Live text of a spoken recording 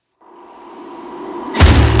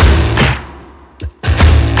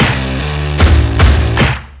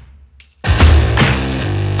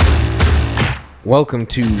Welcome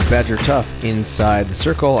to Badger Tough Inside the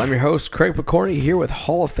Circle. I'm your host, Craig Picorni, here with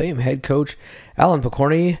Hall of Fame head coach Alan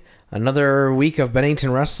Picorni. Another week of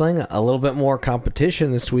Bennington wrestling, a little bit more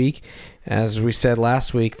competition this week. As we said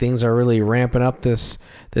last week, things are really ramping up this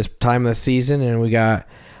time of the season, and we got,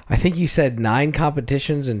 I think you said 9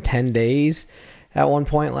 competitions in 10 days at one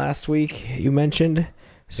point last week, you mentioned.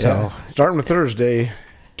 So yeah, starting with Thursday,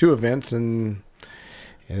 2 events, and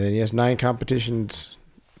then yes, 9 competitions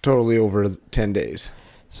totally over 10 days.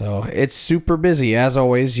 So it's super busy. As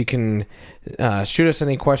always, you can shoot us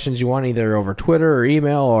any questions you want, either over Twitter or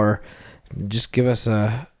email, or just give us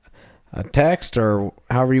a text, or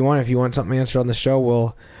however you want. If you want something answered on the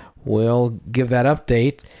show, we'll give that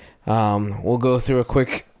update. We'll go through a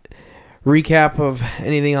quick recap of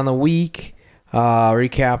anything on the week,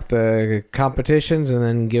 recap the competitions, and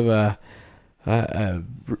then give a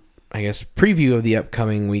preview of the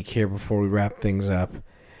upcoming week here before we wrap things up.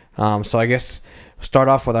 So I guess we'll start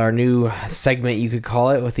off with our new segment, you could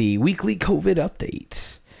call it, with the weekly COVID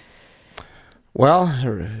update. Well,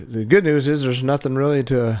 the good news is there's nothing really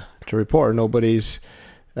to report. Nobody's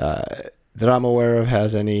that I'm aware of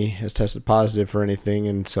has tested positive for anything,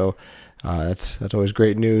 and so that's always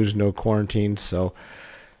great news. No quarantine, so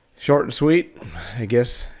short and sweet. I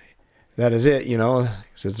guess that is it.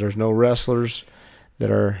 Since there's no wrestlers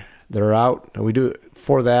that are out. We do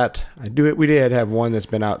for that. We did have one that's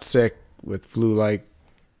been out sick with flu-like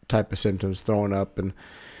type of symptoms, throwing up, and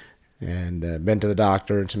been to the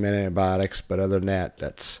doctor and some antibiotics. But other than that,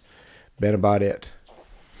 that's been about it.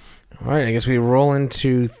 All right, I guess we roll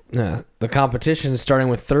into the competition, starting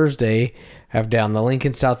with Thursday. Have down the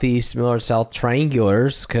Lincoln Southeast, Millard South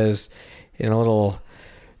Triangulars, because in a little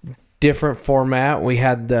different format, we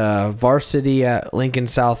had the varsity at Lincoln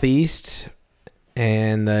Southeast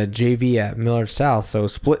and the JV at Millard South, so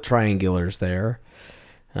split triangulars there.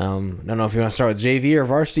 Don't know if you want to start with JV or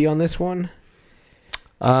varsity on this one.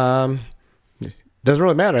 Doesn't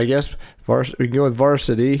really matter, I guess. We can go with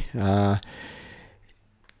varsity. The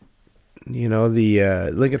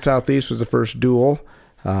Lincoln Southeast was the first duel.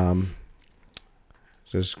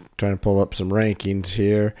 Just trying to pull up some rankings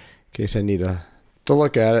here in case I need to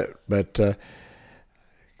look at it, but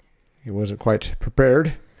it wasn't quite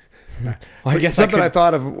prepared. Well, I guess something I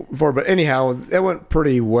thought of before, but anyhow, it went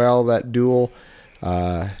pretty well, that duel.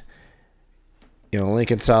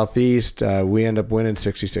 Lincoln Southeast, we end up winning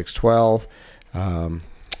 66-12.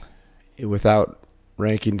 Without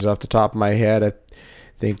rankings off the top of my head, I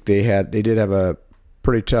think they did have a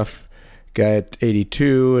pretty tough guy at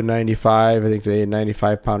 82 and 95. I think the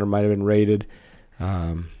 95-pounder might have been rated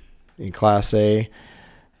in Class A.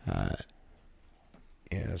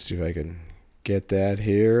 Let's see if I can get that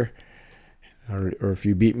here, or if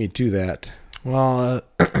you beat me to that. Well,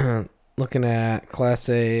 looking at Class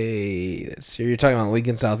A, so you're talking about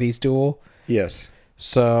Lincoln Southeast duel? Yes.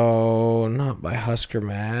 So, not by Husker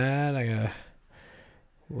Mad. I gotta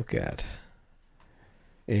look at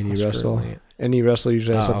Any wrestle. Any wrestle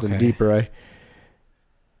usually has something deeper.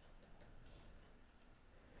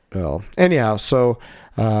 Anyhow, so,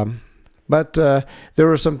 but there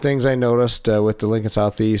were some things I noticed with the Lincoln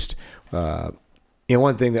Southeast.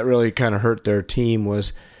 One thing that really kind of hurt their team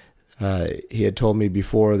was he had told me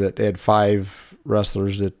before that they had 5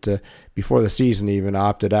 wrestlers that before the season even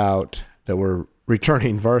opted out that were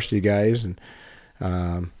returning varsity guys, and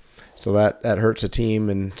so that hurts a team,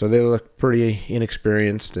 and so they look pretty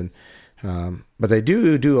inexperienced, and but they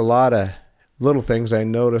do a lot of little things I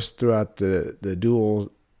noticed throughout the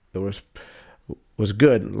duel that was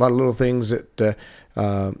good. A lot of little things that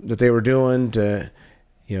they were doing to,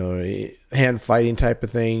 hand fighting type of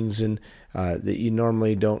things, and that you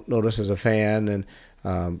normally don't notice as a fan, and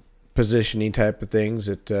positioning type of things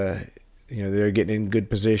that they're getting in good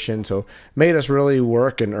position. So made us really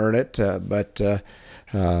work and earn it. But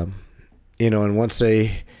and once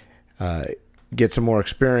they get some more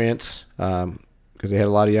experience, because they had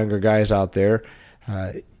a lot of younger guys out there,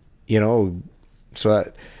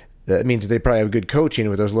 so that means they probably have good coaching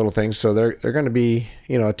with those little things. So they're going to be,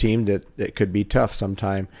 a team that could be tough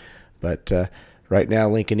sometime. But right now,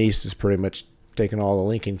 Lincoln East is pretty much taking all the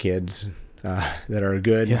Lincoln kids that are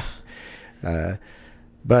good. Yeah.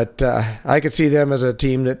 But I could see them as a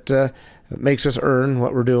team that makes us earn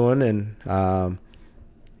what we're doing, and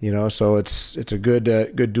so it's a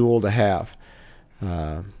good duel to have.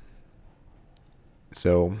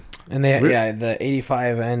 So and the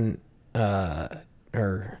 85 and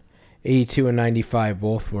or 82 and 95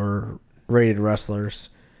 both were rated wrestlers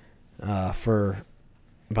by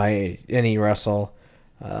any wrestle.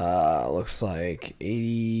 Looks like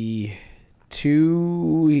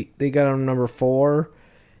 82 they got on number 4,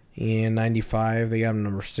 and 95 they got him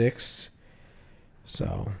number 6.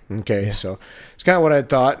 So okay, so it's kind of what I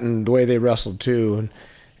thought, and the way they wrestled too,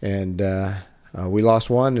 and we lost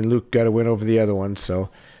one, and Luke got a win over the other one, so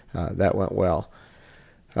that went well.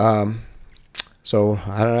 So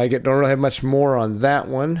I don't know. Don't really have much more on that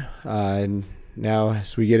one. And now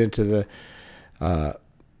as we get into the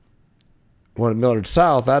one at Millard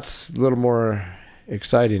South, that's a little more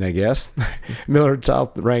exciting, I guess. Millard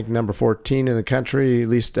South ranked number 14 in the country. At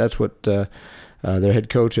least that's what their head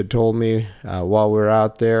coach had told me while we were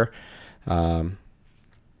out there. And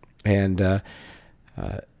they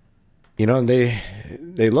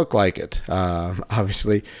look like it,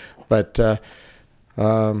 obviously, but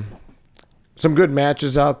some good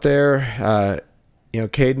matches out there.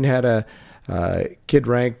 Caden had a kid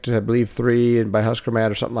ranked, I believe, 3 and by Husker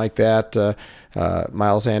Mat or something like that.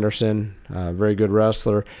 Miles Anderson, very good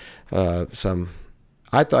wrestler. I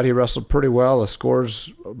thought he wrestled pretty well. The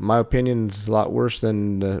scores, in my opinion, is a lot worse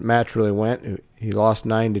than the match really went. He lost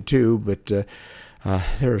 9-2, but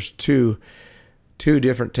there was two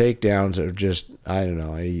different takedowns that were just, I don't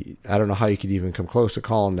know. I don't know how you could even come close to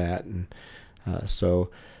calling that. And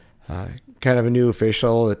kind of a new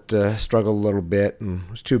official that struggled a little bit, and it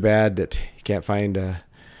was too bad that you can't find a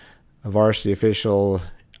varsity official,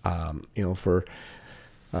 for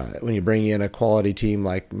when you bring in a quality team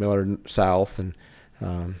like Millard South. And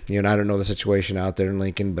I don't know the situation out there in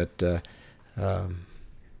Lincoln, but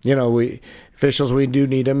officials, we do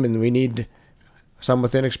need them, and we need some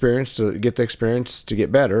with inexperience to get the experience to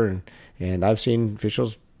get better. And I've seen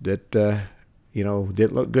officials that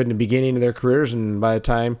did look good in the beginning of their careers, and by the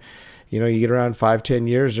time you get around 5-10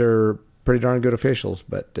 years, they're pretty darn good officials.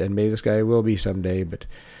 And maybe this guy will be someday, but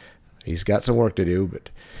he's got some work to do. But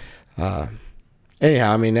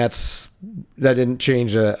anyhow, I mean, that didn't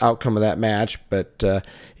change the outcome of that match, but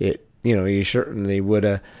you certainly would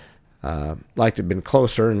have liked to have been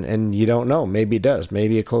closer, and you don't know. Maybe it does.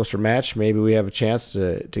 Maybe a closer match. Maybe we have a chance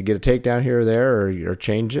to get a takedown here or there, or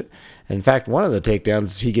change it. And in fact, one of the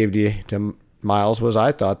takedowns he gave to Miles was,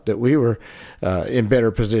 I thought that we were in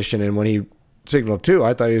better position, and when he signaled 2,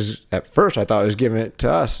 I thought he was giving it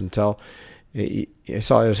to us until he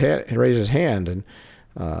saw his hand, raise his hand, and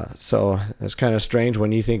so that's kind of strange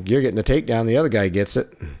when you think you're getting the takedown, the other guy gets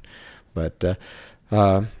it. But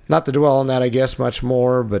not to dwell on that, I guess, much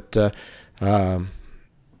more. But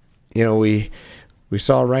we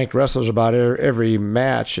saw ranked wrestlers about every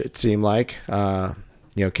match, it seemed like.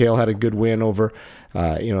 Kale had a good win over.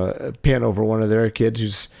 A pin over one of their kids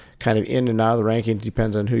who's kind of in and out of the rankings,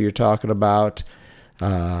 depends on who you're talking about.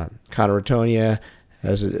 Connor Ratonia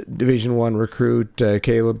as a Division I recruit,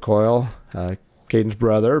 Caleb Coyle, Caden's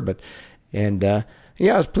brother. I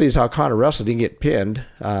was pleased how Connor wrestled. He didn't get pinned.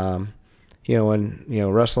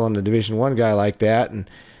 Wrestling a Division I guy like that, and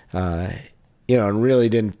really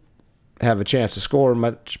didn't have a chance to score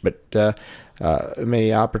much, but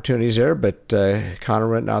many opportunities there. But Connor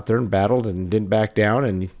went out there and battled and didn't back down,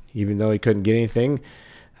 and even though he couldn't get anything,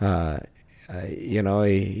 he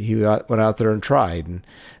went out there and tried,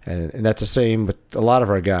 and that's the same with a lot of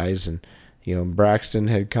our guys. And Braxton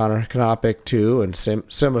had Connor Knopick too, and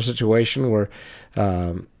similar situation where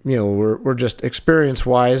we're just experience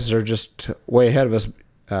wise, they're just way ahead of us.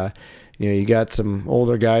 You got some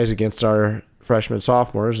older guys against our freshmen,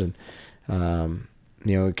 sophomores, and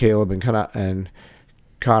Caleb and Connor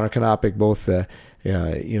Knopick both being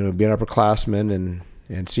upperclassmen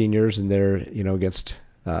and seniors, and they're against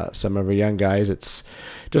some of our young guys. It's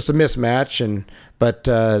just a mismatch. But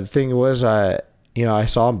the thing was, I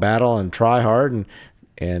saw him battle and try hard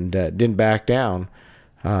and didn't back down.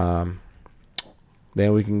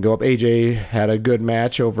 Then we can go up. AJ had a good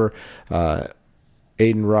match over Aiden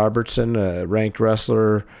Robertson, a ranked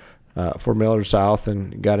wrestler for Millard South,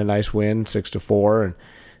 and got a nice win, 6-4. And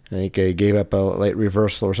I think he gave up a late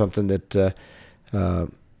reversal or something that made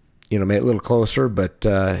it a little closer, but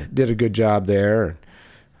did a good job there.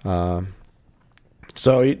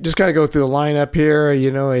 So you just kind of go through the lineup here.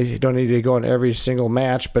 You don't need to go in every single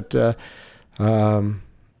match, but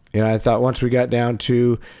I thought once we got down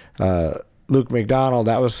to Luke McDonald,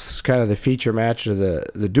 that was kind of the feature match of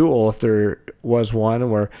the duel, if there was one,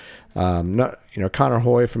 where Connor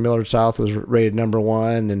Hoy from Millard South was rated number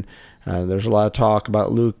 1, and there's a lot of talk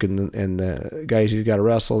about Luke and the guys he's got to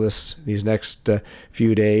wrestle these next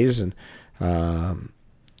few days, and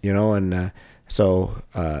so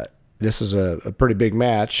this is a pretty big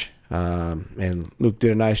match, and Luke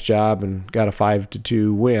did a nice job and got a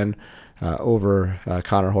 5-2 win over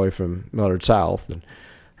Connor Hoy from Millard South, and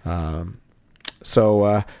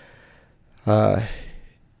so that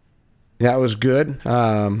was good.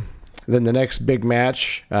 Then then the next big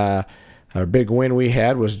match, our big win we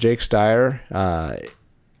had was Jake Steyer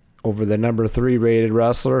over the number 3 rated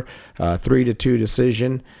wrestler, 3-2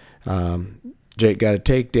 decision. Jake got a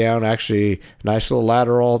takedown, actually a nice little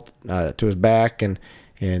lateral to his back, and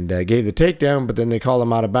gave the takedown, but then they called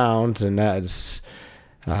him out of bounds, and that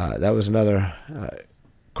was another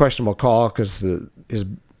questionable call because his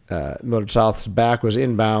Millard South's back was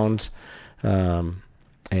inbounds,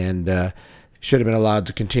 and should have been allowed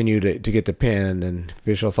to continue to get the pin, and the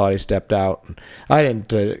official thought he stepped out. I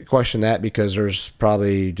didn't question that because there's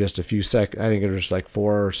probably just a few seconds. I think there's like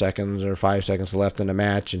 4 seconds or 5 seconds left in the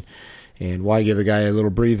match, and why give the guy a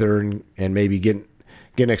little breather and maybe get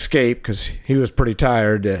an escape, because he was pretty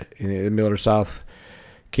tired, the Millard South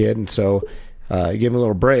kid, and so give him a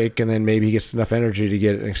little break, and then maybe he gets enough energy to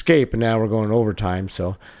get an escape, and now we're going overtime.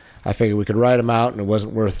 So I figured we could ride him out, and it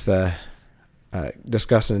wasn't worth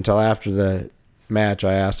discussing until after the match.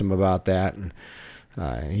 I asked him about that, and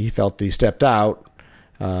he felt he stepped out,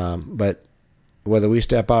 but whether we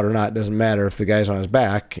step out or not doesn't matter if the guy's on his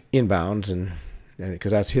back inbounds, and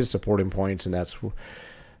because that's his supporting points, and that's,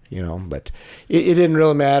 but it didn't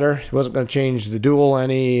really matter. It wasn't going to change the duel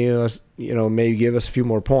any, maybe give us a few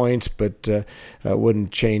more points, but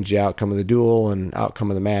wouldn't change the outcome of the duel and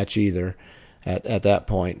outcome of the match either at that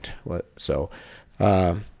point. So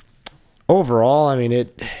overall, I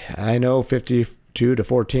know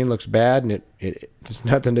 52-14 looks bad, and it's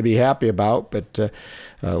nothing to be happy about, but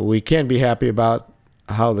we can be happy about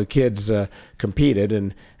how the kids competed,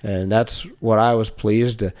 and that's what I was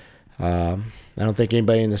pleased. I don't think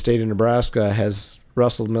anybody in the state of Nebraska has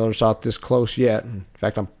wrestled Millard South this close yet. In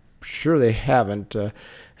fact, I'm sure they haven't. I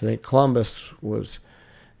think Columbus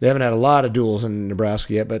they haven't had a lot of duels in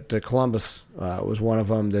Nebraska yet, but Columbus was one of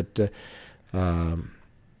them that I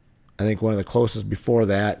think one of the closest before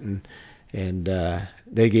that, and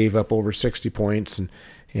they gave up over 60 points,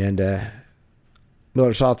 and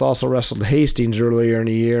Millard South also wrestled Hastings earlier in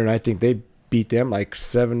the year, and I think they beat them like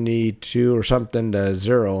 72 or something to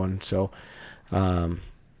 0, and so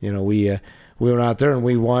we went out there and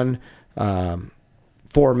we won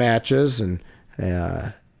 4 matches, and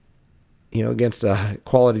against a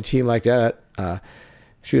quality team like that. I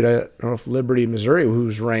don't know if Liberty, Missouri,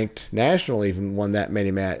 who's ranked nationally, even won that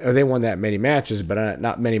many they won that many matches, but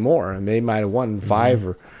not many more. And they might have won 5,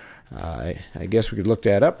 or I guess we could look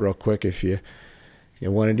that up real quick if you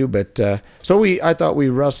want to do. But I thought we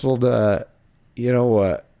wrestled,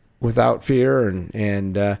 without fear,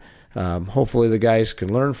 and hopefully the guys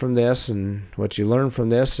can learn from this. And what you learn from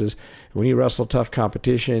this is when you wrestle tough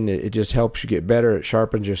competition, it just helps you get better. It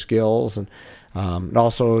sharpens your skills, and it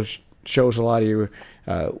also shows a lot of your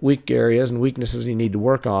weak areas and weaknesses you need to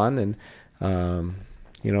work on, and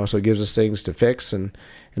so it gives us things to fix, and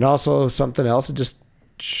also something else. It just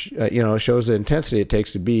shows the intensity it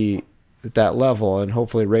takes to be at that level, and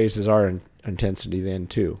hopefully raises our intensity then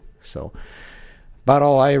too. So about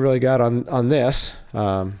all I really got on this.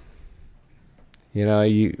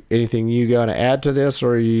 Anything you got to add to this,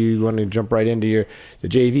 or you want to jump right into the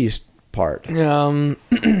JV part? I don't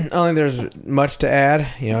think there's much to add.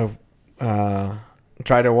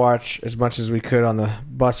 Try to watch as much as we could on the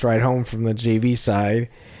bus ride home from the JV side.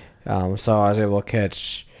 So I was able to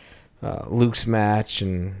catch Luke's match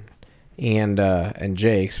and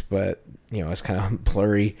Jake's, but it's kind of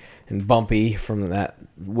blurry and bumpy from that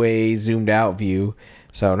way zoomed out view.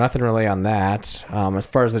 So nothing really on that. As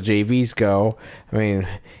far as the JVs go,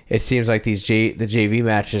 it seems like the JV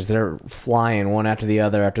matches, they're flying one after the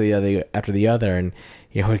other, and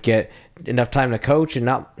we get enough time to coach and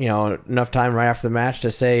not enough time right after the match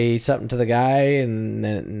to say something to the guy, and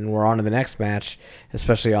then we're on to the next match,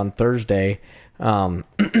 especially on Thursday. I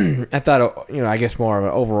thought I guess more of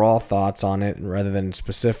an overall thoughts on it rather than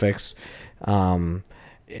specifics. We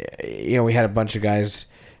had a bunch of guys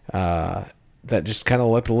that just kind of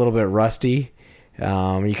looked a little bit rusty.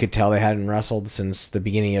 You could tell they hadn't wrestled since the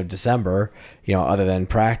beginning of December, other than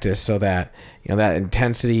practice, so that that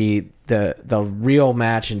intensity, the real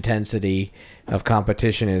match intensity of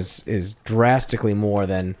competition is drastically more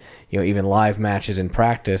than even live matches in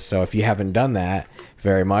practice. So if you haven't done that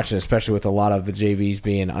very much, and especially with a lot of the JVs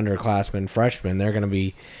being underclassmen, freshmen, they're going to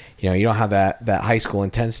be, you don't have that high school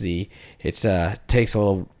intensity. It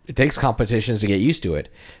takes competitions to get used to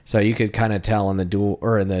it. So you could kind of tell in the dual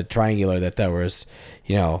or in the triangular that there was,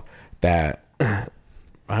 that I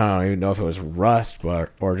don't even know if it was rust,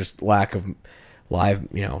 or just lack of live,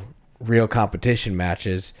 real competition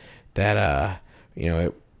matches that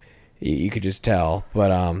you could just tell.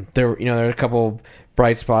 But there were a couple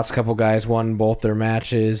bright spots. A couple guys won both their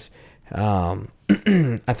matches. I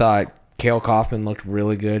thought Cale Kaufman looked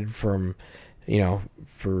really good for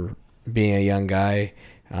being a young guy.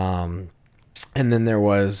 And then there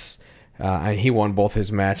was he won both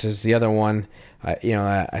his matches. The other one,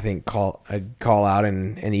 I think I'd call out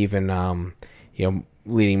and even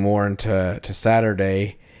leading more into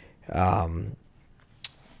Saturday.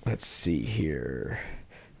 Let's see here.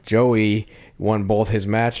 Joey won both his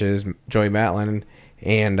matches, Joey Matlin,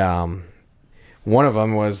 and one of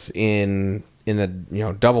them was in the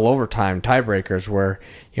double overtime tiebreakers where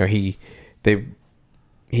he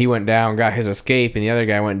went down, got his escape, and the other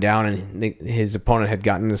guy went down, and his opponent had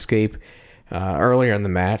gotten an escape earlier in the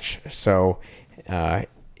match. So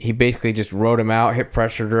he basically just rode him out, hip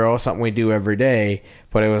pressure drill, something we do every day.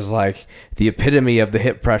 But it was like the epitome of the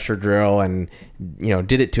hip pressure drill, and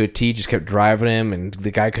did it to a T. Just kept driving him, and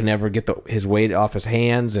the guy could never get his weight off his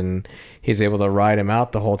hands, and he was able to ride him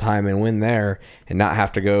out the whole time and win there, and not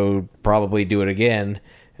have to go probably do it again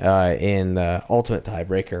in the ultimate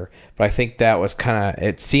tiebreaker. But I think that was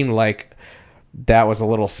it seemed like that was a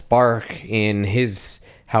little spark in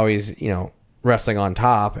how he's wrestling on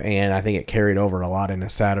top, and I think it carried over a lot into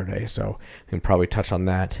Saturday. So we can probably touch on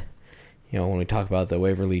that when we talk about the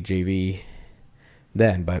Waverly JV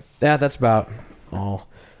then. But yeah, that's about all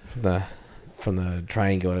from the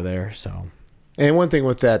triangular there. So, and one thing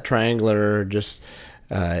with that triangular, just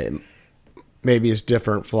maybe it's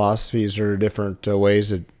different philosophies or different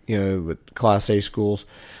ways that with Class A schools.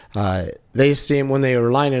 They seem, when they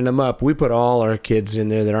were lining them up, we put all our kids in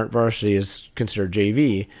there that aren't varsity as considered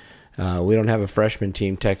JV. We don't have a freshman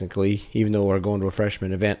team technically, even though we're going to a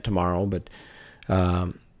freshman event tomorrow. But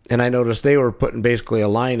and I noticed they were putting basically a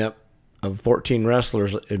lineup of 14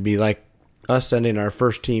 wrestlers. It'd be like us sending our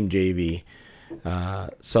first team JV.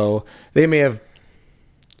 So they may have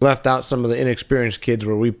left out some of the inexperienced kids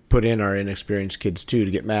where we put in our inexperienced kids too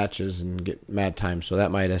to get matches and get mat time. So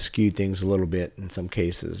that might have skewed things a little bit in some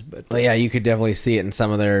cases. But yeah, you could definitely see it in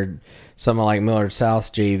some of like Millard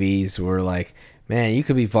South JVs were like, man, you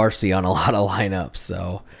could be varsity on a lot of lineups.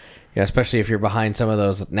 So, especially if you're behind some of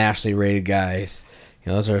those nationally rated guys,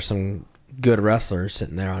 those are some good wrestlers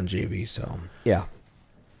sitting there on JV. So, yeah.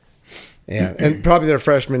 Yeah, and probably their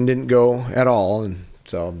freshmen didn't go at all, and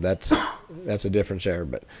so that's a difference there.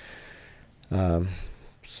 But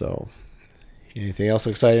so, anything else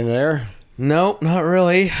exciting there? No, not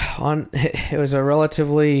really. It was a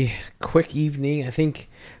relatively quick evening. I think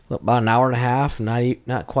about an hour and a half,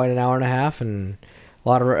 not quite an hour and a half, and a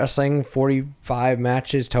lot of wrestling, 45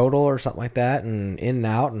 matches total or something like that, and in and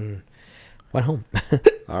out, and went home.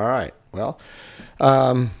 All right. Well,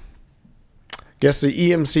 guess the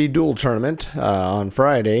EMC dual tournament on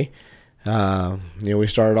Friday. We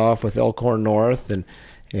started off with Elkhorn North, and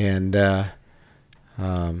that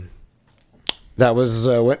was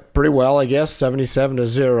went pretty well, I guess,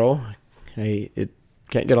 77-0. It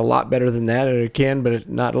can't get a lot better than that. It can, but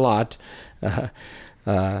not a lot.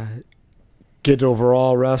 Kids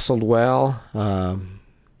overall wrestled well.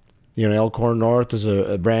 Elkhorn North is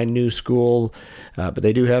a brand new school, but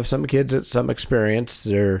they do have some kids at some experience.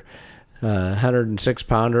 Their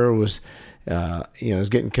 106-pounder was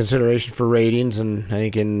getting consideration for ratings, and I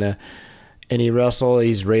think in any wrestle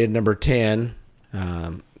he's rated number 10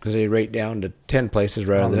 because they rate down to 10 places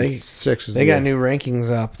rather than 6. They got new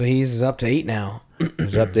rankings up. He's up to 8 now.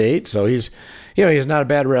 He's up to 8, so he's not a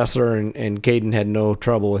bad wrestler, and Caden had no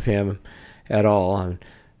trouble with him at all.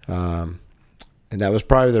 And that was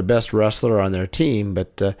probably their best wrestler on their team.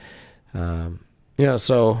 But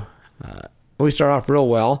so we started off real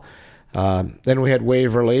well. Then we had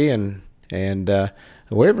Waverly, and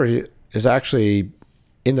Waverly is actually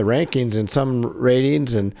in the rankings in some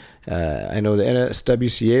ratings, and I know the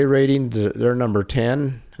NSWCA ratings, they're number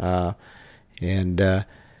 10, so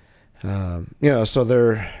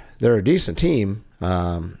they're a decent team,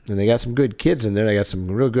 and they got some good kids in there. They got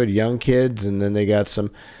some real good young kids, and then they got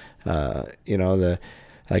some, the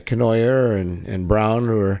like Canoyer and Brown,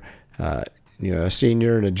 who are a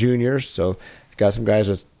senior and a junior. So got some guys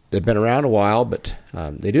that've been around a while, but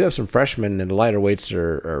they do have some freshmen in the lighter weights that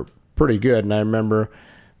are pretty good. And I remember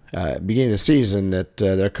beginning of the season that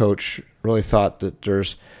their coach really thought that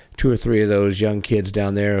there's 2 or 3 of those young kids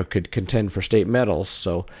down there who could contend for state medals.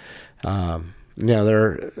 So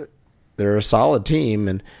they're a solid team,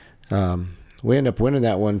 and we ended up winning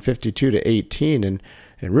that one 52-18, and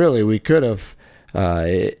really we could have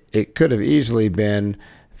it could have easily been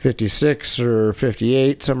 56 or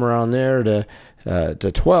 58, somewhere around there to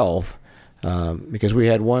 12, because we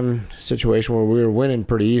had one situation where we were winning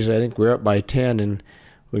pretty easily. I think we were up by 10, and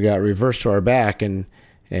we got reversed to our back and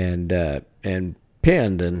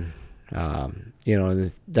pinned, and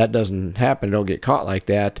that doesn't happen. Don't get caught like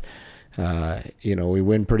that. we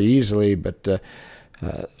win pretty easily. But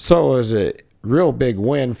so it was a real big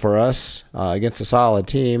win for us against a solid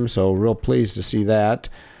team. So real pleased to see that.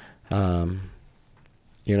 And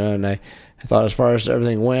I thought as far as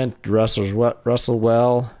everything went, wrestled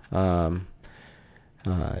well.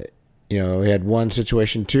 We had one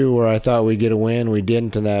situation too where I thought we'd get a win, we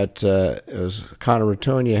didn't, and that it was Connor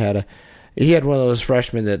Ratonia he had one of those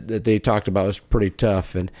freshmen that they talked about was pretty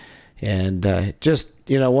tough, and just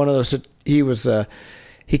one of those, he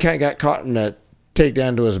kind of got caught in a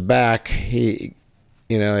takedown to his back. I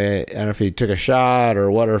don't know if he took a shot or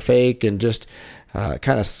what, or fake, and just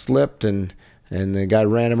kind of slipped, and the guy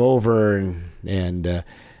ran him over, and that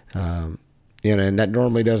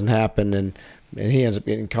normally doesn't happen, and he ends up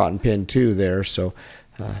getting caught and pinned too there. So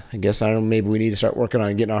I guess, I don't know, maybe we need to start working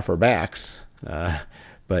on getting off our backs.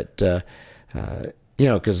 But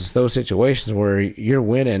because those situations where you're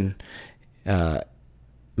winning,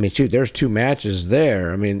 there's two matches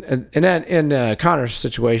there. I mean, in Connor's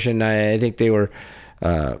situation, I think they were,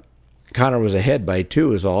 Connor was ahead by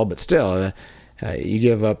 2 is all, but still, you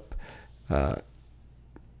give up,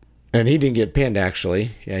 and he didn't get pinned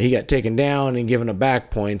actually. Yeah, he got taken down and given up back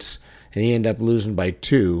points, and he ended up losing by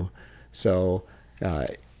 2. So,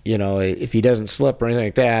 if he doesn't slip or anything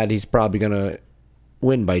like that, he's probably going to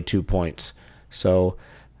win by 2 points. So,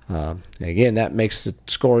 again, that makes the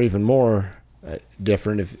score even more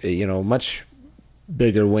different. If much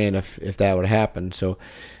bigger win if that would happen. So,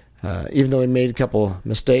 even though he made a couple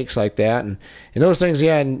mistakes like that, and those things,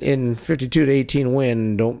 in 52-18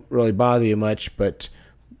 win don't really bother you much. But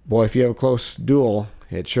boy, if you have a close duel,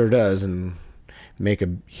 it sure does, and make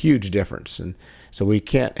a huge difference. And so we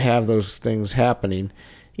can't have those things happening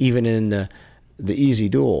even in the easy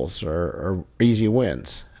duels or easy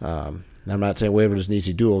wins. I'm not saying Waverly's an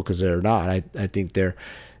easy duel, because they're not. I think they're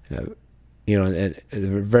a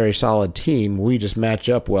very solid team. We just match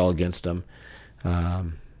up well against them.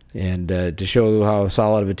 And to show how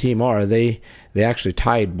solid of a team are, they actually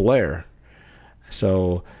tied Blair.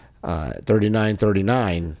 So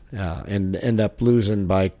 39-39 and end up losing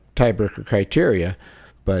by tiebreaker criteria.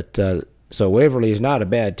 But so Waverly is not a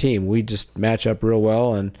bad team. We just match up real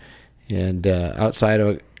well, and outside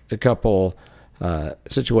of a couple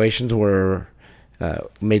situations where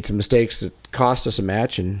made some mistakes that cost us a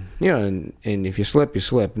match, and if you slip, you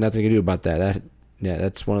slip. Nothing you can do about that.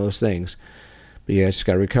 That's one of those things. But you just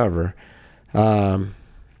got to recover. Real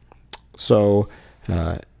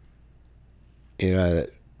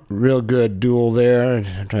good duel there.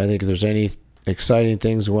 I'm trying to think if there's any exciting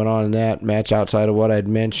things going on in that match outside of what I'd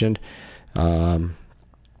mentioned. I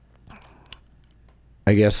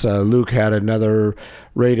guess Luke had another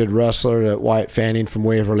rated wrestler that Wyatt Fanning from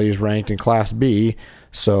Waverly is ranked in Class B,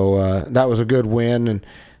 so that was a good win. And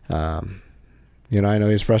I know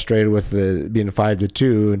he's frustrated with being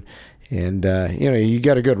 5-2, and you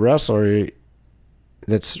got a good wrestler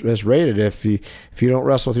that's rated. If you don't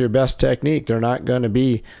wrestle with your best technique, they're not going to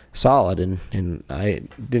be solid. And I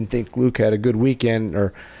didn't think Luke had a good weekend,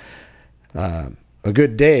 or a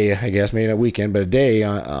good day, I guess, maybe not a weekend, but a day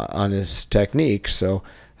on his technique. So,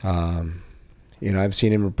 I've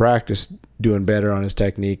seen him in practice doing better on his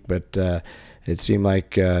technique, but it seemed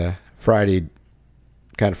like Friday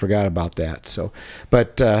kind of forgot about that. So,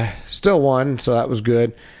 but still won, so that was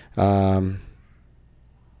good. And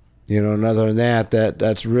other than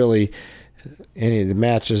that's really any of the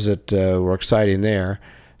matches that were exciting there.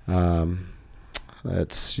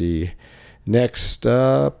 Let's see. Next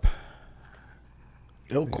up,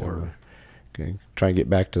 Elkhorn. Okay, try and get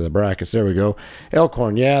back to the brackets. There we go.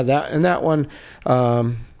 Elkhorn, yeah, that one.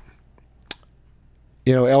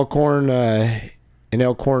 Elkhorn and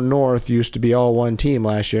Elkhorn North used to be all one team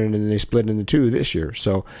last year, and then they split into 2 this year.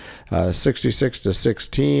 So,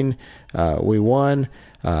 66-16, we won.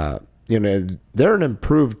 They're an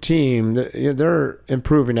improved team. They're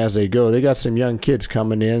improving as they go. They got some young kids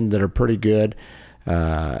coming in that are pretty good.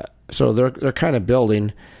 So they're kind of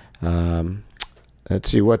building.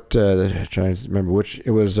 Let's see what trying to remember which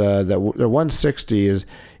it was. That their 160 is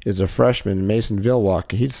a freshman, Mason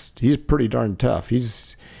Vilwalk. He's pretty darn tough.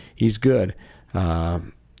 He's good.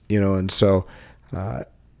 And so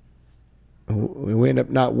we end up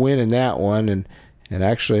not winning that one, and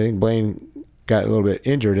actually I think Blaine got a little bit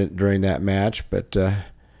injured during that match, but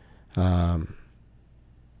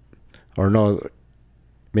or no,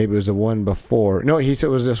 maybe it was the one before. No, he said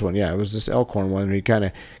it was this one. Yeah, it was this Elkhorn one. He kind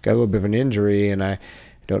of got a little bit of an injury, and I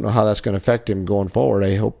don't know how that's going to affect him going forward.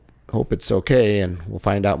 I hope it's okay, and we'll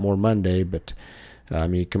find out more Monday. But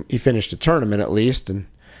he finished the tournament at least, and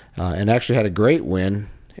actually had a great win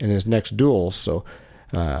in his next duel. So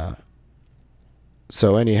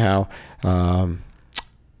So anyhow,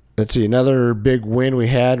 let's see. Another big win we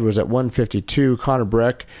had was at 152. Connor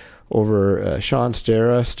Breck over Sean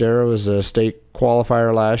Stera. Stera was a state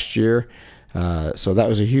qualifier last year, so that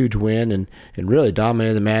was a huge win and really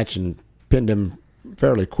dominated the match and pinned him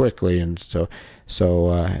fairly quickly. And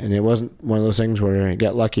and it wasn't one of those things where he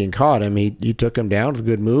got lucky and caught him. He took him down with a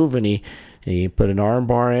good move, and he put an arm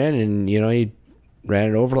bar in, and he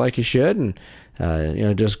ran it over like he should, and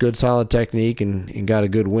just good solid technique and got a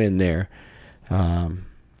good win there.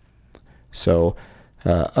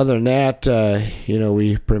 Other than that,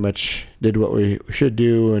 we pretty much did what we should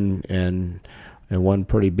do and won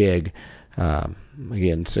pretty big.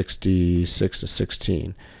 Again,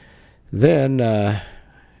 66-16. Then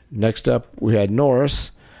next up we had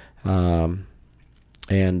Norris, and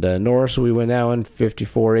Norris we went now in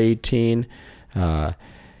 54-18.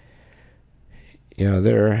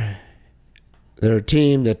 They're a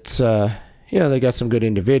team that's they got some good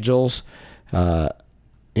individuals.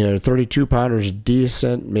 32-pounder's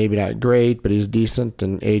decent, maybe not great, but he's decent,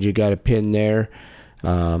 and AJ got a pin there.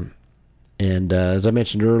 As I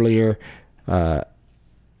mentioned earlier, maybe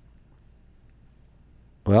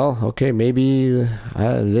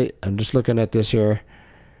I'm just looking at this here.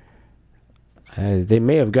 They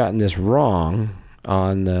may have gotten this wrong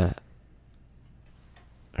on,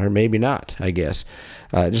 or maybe not, I guess.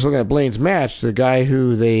 Just looking at Blaine's match, the guy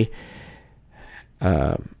who they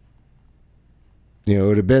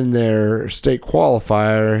would have been their state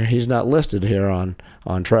qualifier, he's not listed here on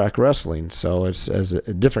Track Wrestling, so it's as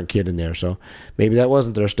a different kid in there. So maybe that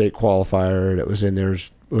wasn't their state qualifier that was in there. It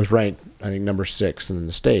was ranked, I think, number 6 in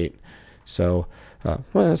the state. So,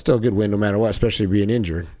 it's still a good win no matter what, especially being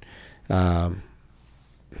injured.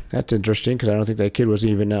 That's interesting because I don't think that kid was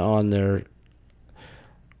even on their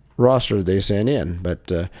roster they sent in, but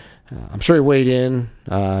I'm sure he weighed in.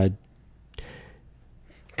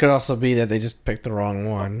 Could also be that they just picked the wrong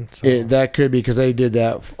one. So. That could be because they did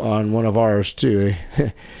that on one of ours too.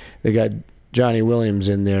 They got Johnny Williams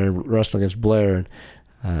in there wrestling against Blair, and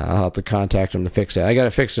I'll have to contact them to fix that. I got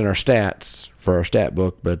it fixed in our stats for our stat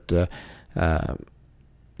book, but they got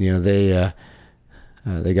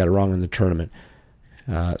it wrong in the tournament.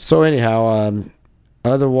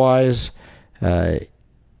 Otherwise, not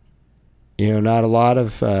a lot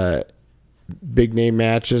of big name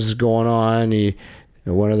matches going on.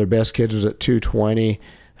 One of their best kids was at 220.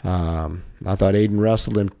 I thought Aiden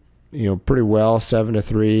wrestled him, pretty well,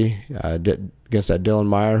 7-3 against that Dylan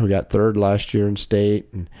Meyer who got third last year in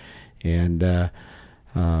state, and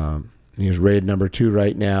he was rated number 2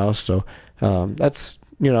 right now. So that's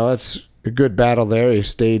a good battle there. He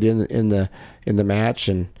stayed in the match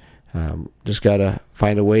and just got to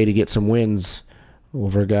find a way to get some wins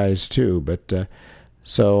over guys too. But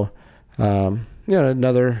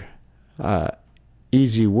another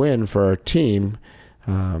easy win for our team,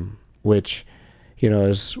 which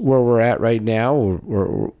is where we're at right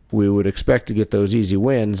now. We would expect to get those easy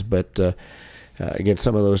wins, but against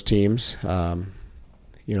some of those teams, the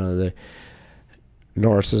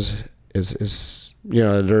Norris is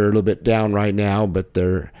they're a little bit down right now, but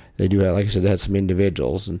they do have, like I said, they had some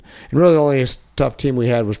individuals, and really the only tough team we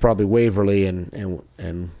had was probably Waverly,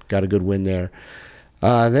 and got a good win there.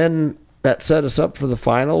 Then that set us up for the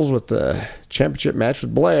finals with the championship match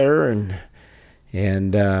with Blair, and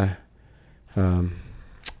I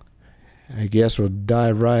guess we'll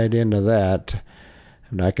dive right into that.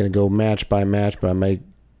 I'm not going to go match by match, but I might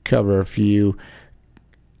cover a few.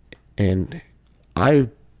 And I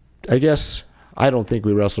guess I don't think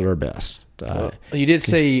we wrestled our best. You did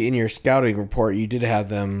say in your scouting report you did have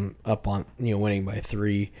them up on winning by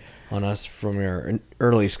 3 on us from your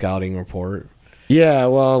early scouting report. Yeah,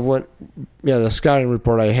 well, the scouting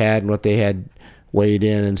report I had and what they had weighed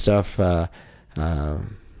in and stuff,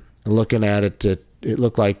 looking at it, it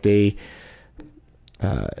looked like they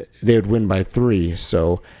would win by 3.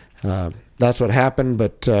 So that's what happened,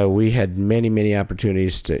 but we had many, many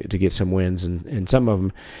opportunities to get some wins, and some of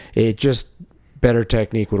them, it just better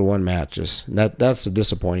technique would have won matches. And that's the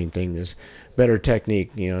disappointing thing is better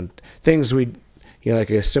technique. Things like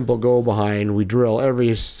a simple go behind, we drill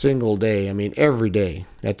every single day. I mean, every day.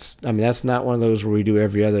 That's not one of those where we do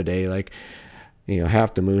every other day. Like,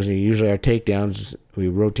 half the moves. And usually our takedowns, we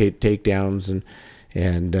rotate takedowns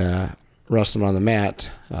and wrestle on the mat,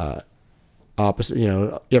 opposite,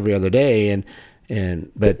 every other day.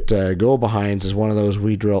 But go behinds is one of those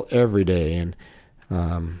we drill every day. And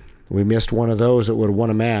we missed one of those that would have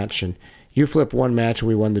won a match. And you flip one match and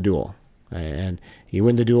we won the duel. And you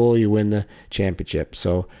win the duel, you win the championship.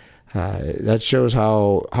 So that shows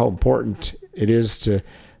how important it is to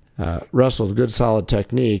wrestle with good, solid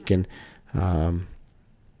technique. And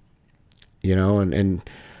and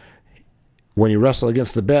when you wrestle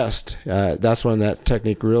against the best, that's when that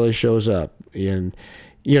technique really shows up. And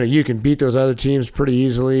you can beat those other teams pretty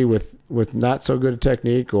easily with not so good a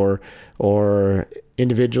technique or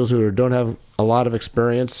individuals who don't have a lot of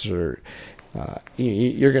experience, or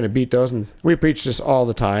you're going to beat those. And we preach this all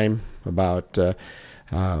the time about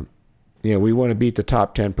we want to beat the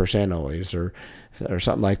top 10% always, or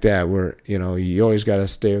something like that, where you always got to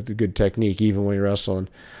stay with the good technique even when you're wrestling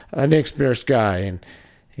an inexperienced guy.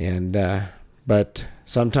 But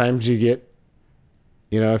sometimes you get,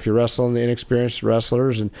 if you're wrestling the inexperienced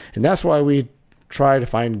wrestlers, and that's why we try to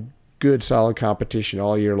find good, solid competition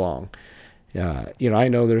all year long. I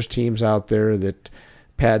know there's teams out there that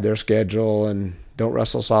pad their schedule and don't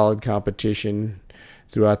wrestle solid competition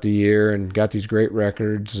throughout the year and got these great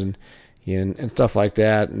records and stuff like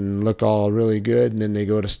that, and look all really good, and then they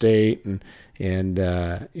go to state and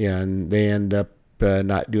they end up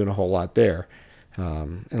not doing a whole lot there.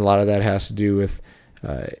 And a lot of that has to do with,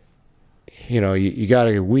 you got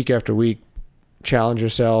to week after week challenge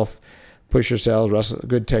yourself, push yourselves, wrestle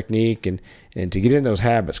good technique, and to get in those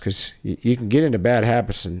habits, because you can get into bad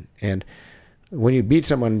habits, and when you beat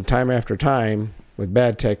someone time after time with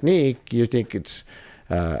bad technique, you think it's,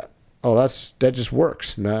 that just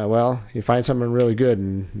works. No, well, you find something really good,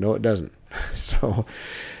 and no, it doesn't. So,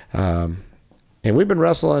 and we've been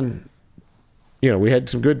wrestling. We had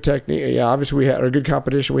some good technique. Yeah, obviously we had a good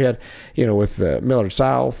competition. We had, with Millard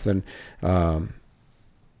South, and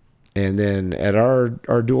then at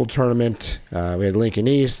our dual tournament, we had Lincoln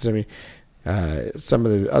East. I mean, some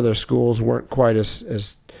of the other schools weren't quite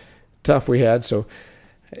as tough we had, so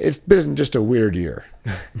it's been just a weird year.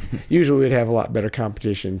 Usually we'd have a lot better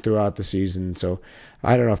competition throughout the season, so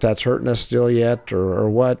I don't know if that's hurting us still yet or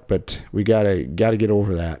what, but we gotta get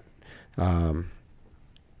over that. And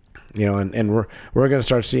we're going to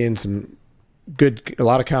start seeing a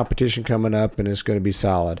lot of competition coming up, and it's going to be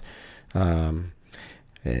solid. Now,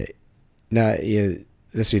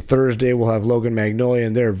 let's see, Thursday we'll have Logan Magnolia,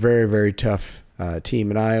 and they're a very, very tough team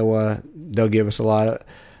in Iowa. They'll give us a lot of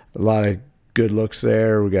good looks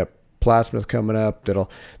there. We got Plattsmouth coming up.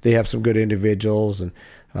 They have some good individuals, and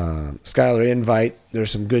Schuyler Invite.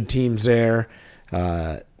 There's some good teams there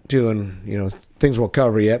too, and things we'll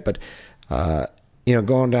cover yet, but.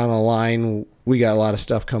 Going down the line, we got a lot of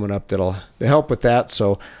stuff coming up that'll help with that.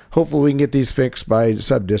 So hopefully we can get these fixed by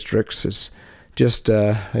sub-districts. It's just,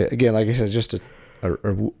 again, like I said, just a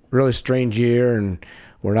really strange year, and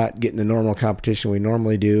we're not getting the normal competition we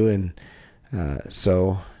normally do. And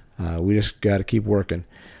so we just got to keep working.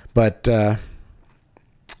 But trying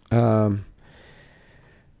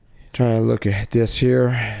to look at this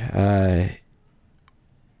here.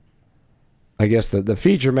 I guess the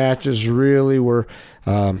feature matches really were,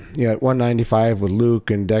 at 195 with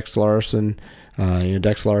Luke and Dex Larson.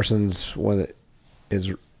 Dex Larson's one that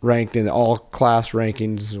is ranked in all class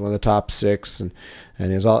rankings, one of the top 6, and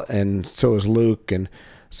so is Luke, and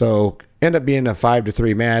so ended up being a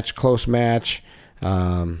 5-3 match, close match.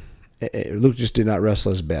 Luke just did not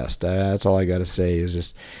wrestle his best. That's all I got to say. Is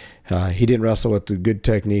just he didn't wrestle with the good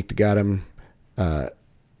technique that got him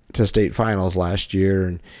to state finals last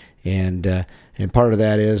year, and part of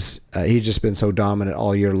that is he's just been so dominant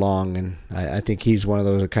all year long, and I think he's one of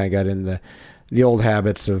those that kind of got in the old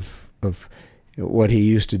habits of what he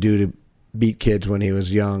used to do to beat kids when he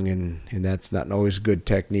was young, and that's not always good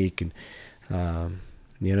technique. And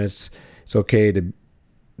it's okay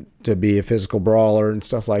to be a physical brawler and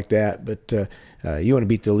stuff like that, but you want to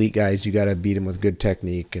beat the elite guys, you got to beat them with good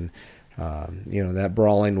technique, and that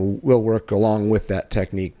brawling will work along with that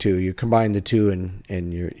technique too. You combine the two, and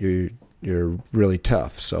you're really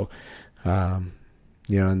tough. So,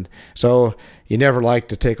 and so you never like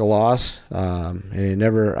to take a loss, and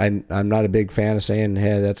I'm not a big fan of saying,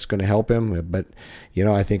 hey, that's going to help him, but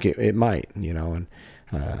I think it might, and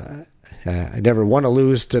I never want to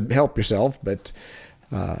lose to help yourself, but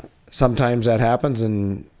sometimes that happens,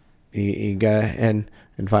 and you got, and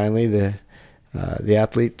finally the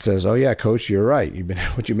athlete says, "Oh yeah, coach, you're right.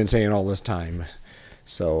 What you've been saying all this time."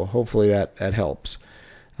 So hopefully that helps,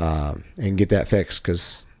 and get that fixed,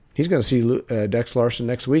 because he's going to see Dex Larson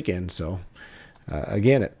next weekend. So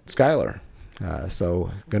again at Schuyler,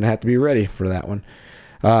 so going to have to be ready for that one.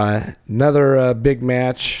 Another big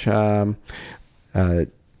match at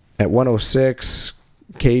 106.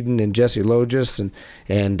 Caden and Jesse Logis,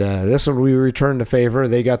 and this one we returned the favor.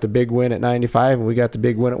 They got the big win at 95, and we got the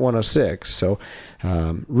big win at 106. So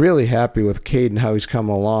really happy with Caden, how he's come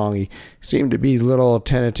along. He seemed to be a little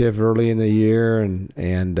tentative early in the year, and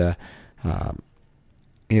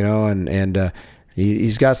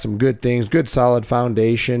he's got some good things, good solid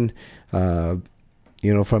foundation,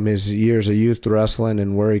 from his years of youth wrestling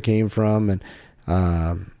and where he came from, and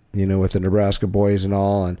with the Nebraska boys and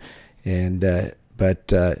all, but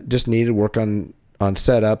just needed work on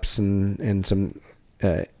setups and some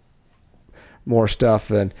more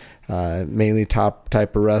stuff, and mainly top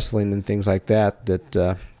type of wrestling and things like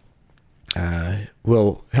that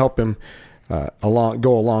will help him go a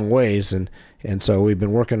long ways, and so we've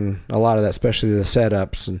been working a lot of that, especially the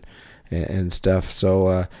setups and stuff.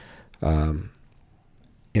 So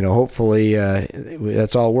hopefully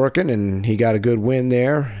that's all working, and he got a good win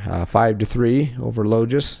there, 5-3 over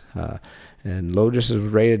Logis, and Logis is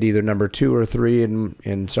rated either number 2 or 3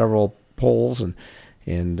 in several polls,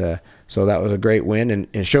 and so that was a great win, and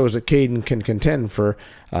it shows that Caden can contend for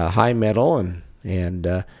high medal,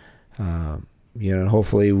 and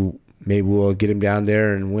hopefully maybe we'll get him down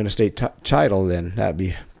there and win a state title. Then that'd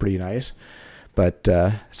be pretty nice. But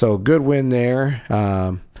so good win there.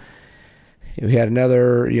 We had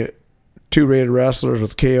another 2 rated wrestlers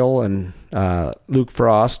with Cale and Luke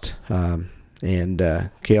Frost, and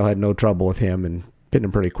Cale had no trouble with him and hit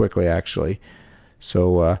him pretty quickly, actually.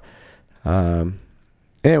 So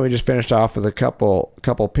and we just finished off with a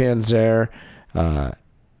couple pins there, and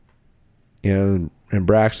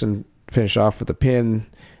Braxton finished off with a pin,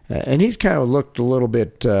 and he's kind of looked a little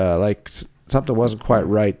bit like something wasn't quite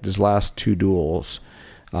right his last 2 duels,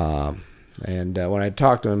 and when I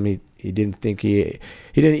talked to him, he didn't think he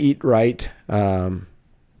didn't eat right,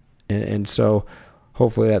 and so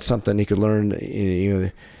hopefully that's something he could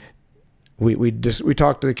learn. We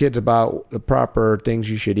talked to the kids about the proper things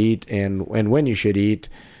you should eat and when you should eat,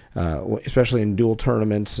 especially in dual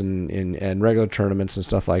tournaments and regular tournaments and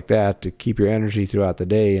stuff like that, to keep your energy throughout the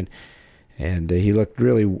day. And he looked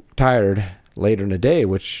really tired later in the day,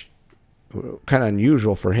 which kind of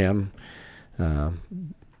unusual for him.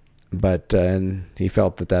 But and he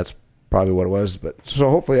felt that that's probably what it was. But so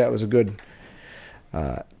hopefully that was a good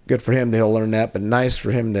for him. He'll learn that. But nice for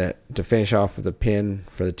him to finish off with a pin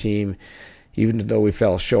for the team, even though we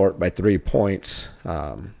fell short by 3 points.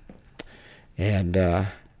 There's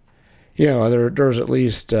at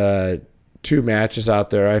least 2 matches out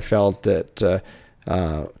there I felt that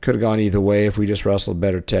could have gone either way if we just wrestled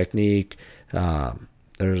better technique.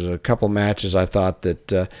 There's a couple matches I thought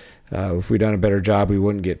that if we'd done a better job, we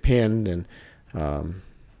wouldn't get pinned. And, all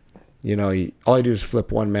you do is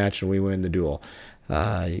flip one match and we win the duel.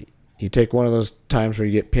 You take one of those times where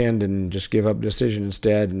you get pinned and just give up decision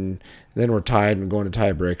instead, and then we're tied and going to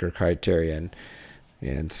tiebreaker criteria,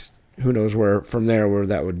 and who knows where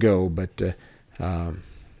that would go. But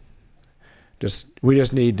we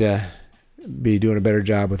just need to be doing a better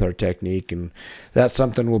job with our technique, and that's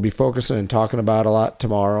something we'll be focusing and talking about a lot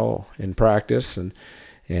tomorrow in practice,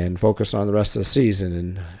 and focus on the rest of the season.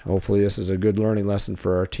 And hopefully this is a good learning lesson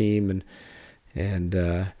for our team and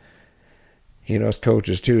as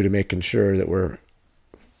coaches too, to making sure that we're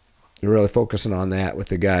really focusing on that with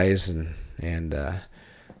the guys.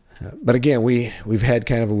 But again, we've had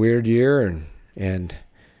kind of a weird year and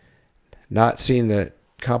not seen the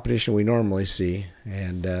competition we normally see,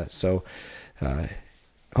 and so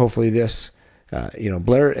hopefully this,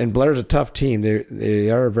 Blair's a tough team. They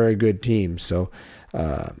are a very good team. So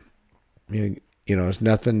it's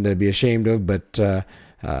nothing to be ashamed of, but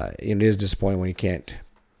it is disappointing when you can't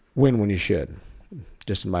win when you should,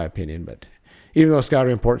 just in my opinion. But even though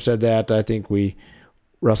Scouting Report said that, I think we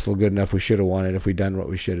wrestled good enough. We should have won it if we'd done what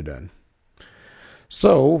we should have done.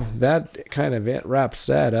 So that kind of wraps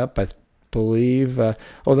that up, I believe. There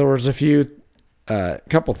was a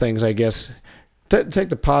couple things, I guess. Take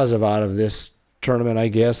the positive out of this tournament, I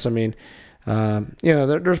guess. I mean,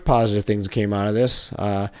 there's positive things that came out of this.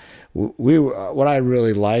 What I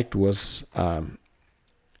really liked was,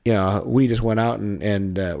 we just went out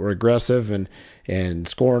and were aggressive and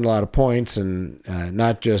scoring a lot of points, and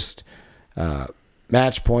not just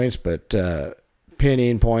match points, but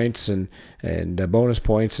pinning points and bonus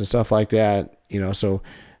points and stuff like that. So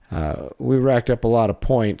we racked up a lot of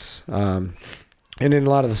points, and then a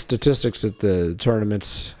lot of the statistics that the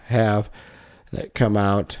tournaments have that come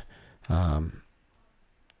out.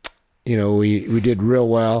 We did real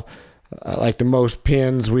well. Like the most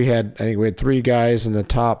pins, I think we had 3 guys in the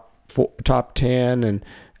top 10,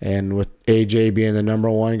 and with AJ being the number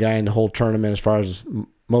 1 guy in the whole tournament as far as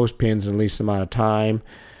most pins in the least amount of time.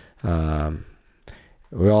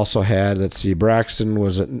 We also had, Braxton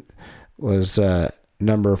was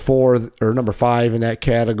number 4 or number 5 in that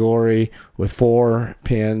category with 4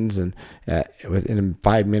 pins and within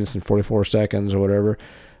 5 minutes and 44 seconds or whatever.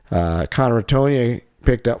 Connor Antonia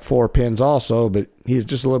picked up 4 pins also, but he's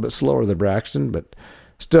just a little bit slower than Braxton, but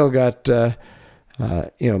still got,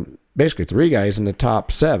 basically 3 guys in the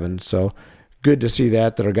top 7. So good to see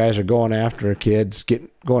that our guys are going after kids,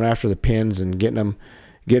 going after the pins and getting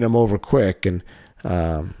them over quick. And,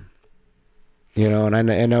 and I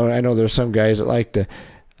know there's some guys that like to,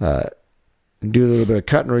 do a little bit of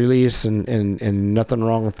cut and release and nothing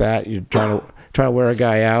wrong with that. You're trying to wear a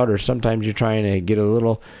guy out, or sometimes you're trying to get a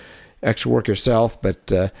little extra work yourself,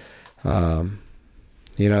 but in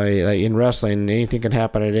wrestling, anything can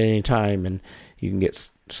happen at any time, and you can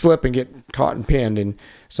slip and get caught and pinned. And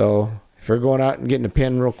so if you're going out and getting a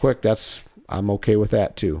pin real quick, I'm okay with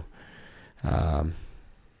that too. As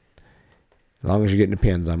long as you're getting the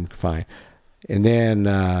pins, I'm fine. And then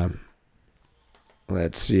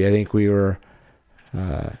let's see, I think we were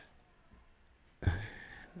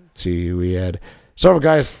we had several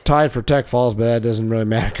guys tied for tech falls, but that doesn't really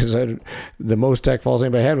matter because the most tech falls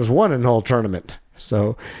anybody had was 1 in the whole tournament.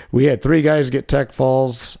 So we had 3 guys get tech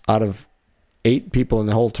falls out of 8 people in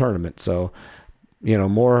the whole tournament. So,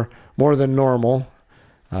 more than normal.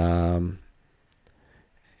 Let's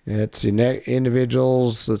see,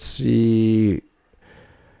 individuals. Let's see,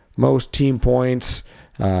 most team points.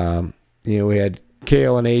 We had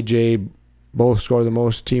Kale and AJ both scored the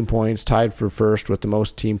most team points, tied for first with the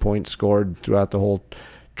most team points scored throughout the whole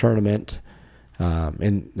tournament.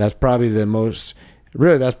 And that's probably the most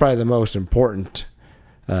important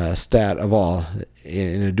stat of all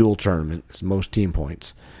in a dual tournament, is most team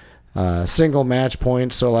points. Single match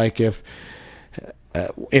points, so like if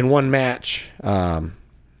in one match, I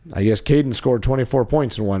guess Caden scored 24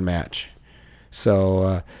 points in one match.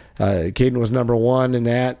 So Caden was number 1 in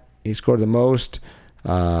that. He scored the most.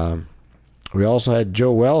 We also had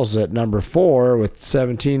Joe Wells at number 4 with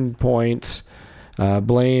 17 points.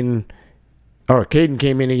 Caden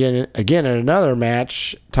came in again in another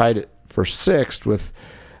match, tied it for 6th with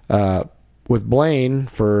Blaine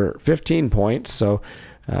for 15 points. So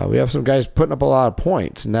we have some guys putting up a lot of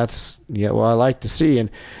points, and that's what I like to see. And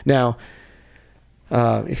now,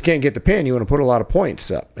 if you can't get the pin, you want to put a lot of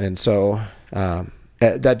points up, and so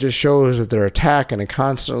that just shows that they're attacking and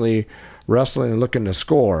constantly wrestling and looking to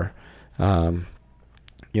score.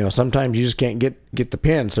 Sometimes you just can't get the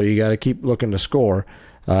pin, so you got to keep looking to score.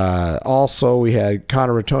 Also, we had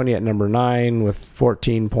Connor Rattoni at number 9 with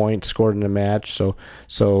 14 points scored in the match. So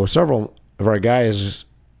several of our guys,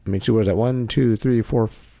 who was that? 1, 2, 3, 4,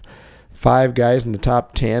 5 guys in the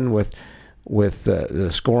top 10 with the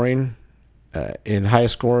scoring in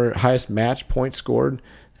highest match points scored.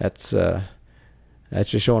 That's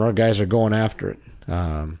just showing our guys are going after it.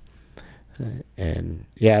 And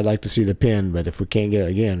I'd like to see the pin, but if we can't get it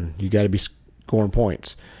again, you got to be scoring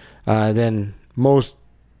points. Then most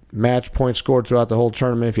match points scored throughout the whole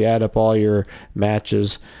tournament, if you add up all your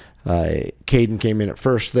matches, Caden came in at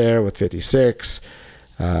first there with 56.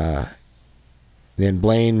 Then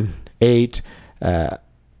Blaine 8,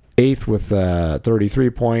 8th with 33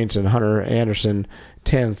 points, and Hunter Anderson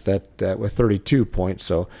 10th with 32 points.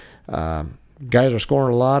 So guys are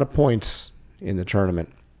scoring a lot of points in the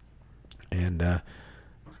tournament. And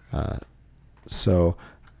so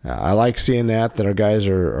I like seeing that our guys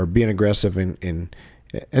are being aggressive and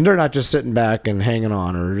they're not just sitting back and hanging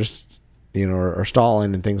on or just or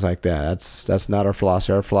stalling and things like that. That's not our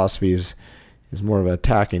philosophy. Our philosophy is more of an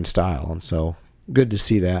attacking style, and so good to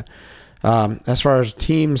see that. As far as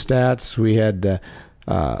team stats, we had the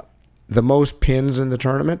most pins in the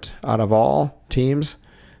tournament out of all teams.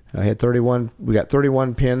 I had 31. We got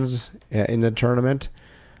 31 pins in the tournament.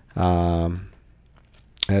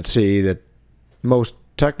 Let's see, the most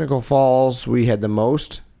technical falls, we had the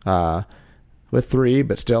most with 3,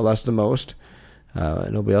 but still that's the most.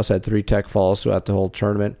 Nobody else had 3 tech falls throughout the whole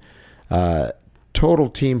tournament. Total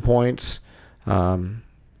team points,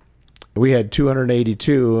 we had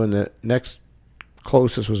 282, and the next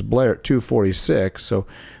closest was Blair at 246. So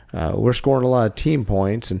we're scoring a lot of team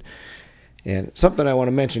points, and something I want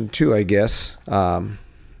to mention too, I guess.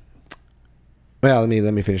 Well, let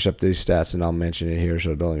me finish up these stats, and I'll mention it here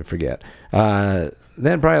so don't even forget.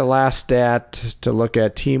 Then probably the last stat to look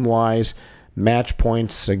at team-wise, match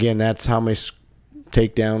points. Again, that's how many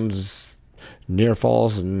takedowns, near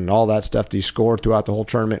falls, and all that stuff that you scored throughout the whole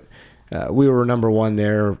tournament. We were number 1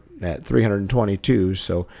 there at 322,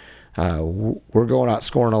 so we're going out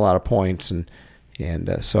scoring a lot of points, and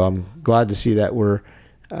so I'm glad to see that we're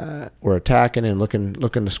attacking and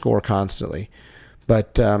looking to score constantly.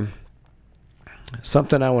 But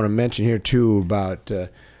something I want to mention here too about the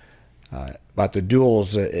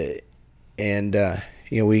duels, and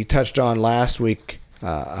we touched on last week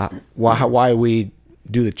why we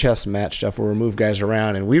do the chess match stuff where we move guys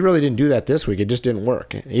around, and we really didn't do that this week. It just didn't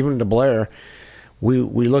work. Even to Blair, we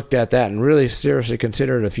looked at that and really seriously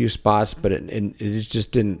considered a few spots, but it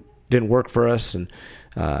just didn't work for us, and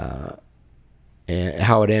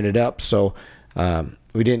how it ended up. So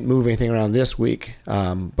we didn't move anything around this week.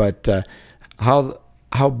 But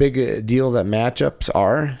how big a deal that matchups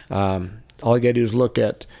are, all you got to do is look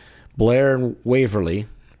at Blair and Waverly,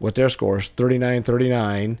 what their scores,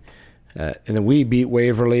 39-39. And then we beat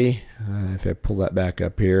Waverly, if I pull that back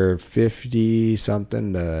up here,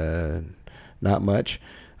 50-something, not much.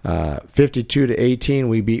 52-18,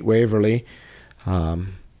 we beat Waverly. So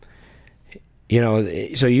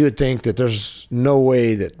you would think that there's no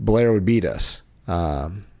way that Blair would beat us.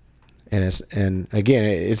 And again,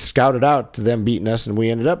 it's scouted out to them beating us, and we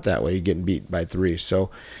ended up that way, getting beat by 3. So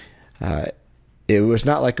it was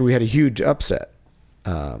not like we had a huge upset.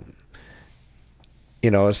 So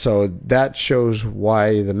that shows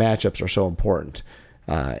why the matchups are so important.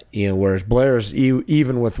 Whereas Blair's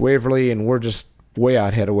even with Waverly, and we're just way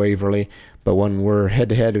out ahead of Waverly. But when we're head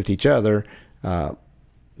to head with each other,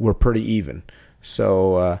 we're pretty even.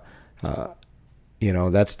 So that's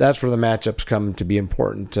where the matchups come to be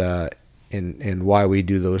important, and why we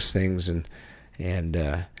do those things, and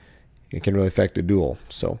it can really affect the duel.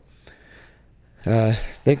 So I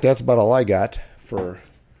think that's about all I got for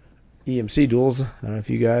EMC duels. I don't know if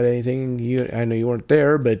you got anything. I know you weren't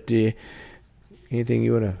there, but anything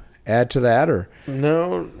you want to add to that, or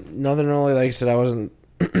no, nothing really. Like I said, I wasn't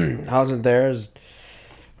there. I was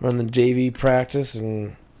running the JV practice,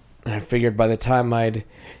 and I figured by the time I'd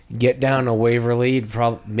get down to Waverly,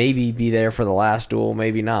 it'd maybe be there for the last duel,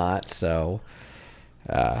 maybe not. So,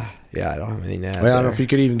 I don't have anything to add. Well, I don't know if you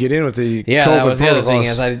could even get in with the COVID that was the other thing.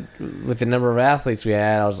 protocols. With the number of athletes we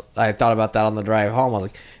had, I thought about that on the drive home. I was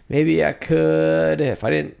like, maybe I could if I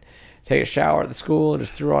didn't take a shower at the school and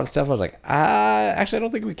just threw on stuff. I was like, actually, I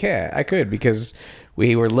don't think we can. I could, because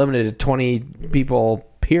we were limited to 20 people,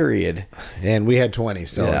 period. And we had 20,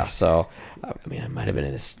 so yeah. So, I might have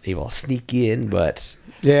been able to sneak in, but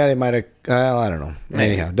yeah, they might have. I don't know.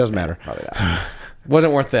 Maybe. Anyhow, it doesn't matter. Probably not.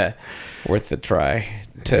 Wasn't worth the try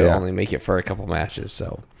to only make it for a couple matches.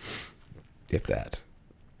 So, if that.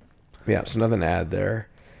 Yeah, so nothing to add there.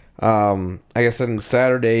 I guess on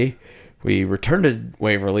Saturday we returned to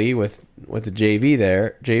Waverly with the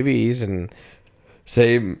JVs, and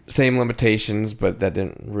same limitations, but that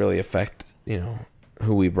didn't really affect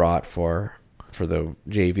who we brought for the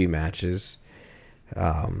JV matches.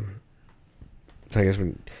 So I guess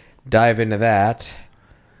we dive into that.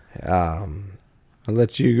 I'll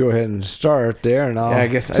let you go ahead and start there, and I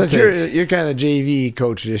guess since you're kind of the JV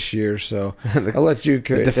coach this year, so I'll let you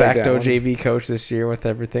the de facto JV coach this year with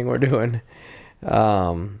everything we're doing.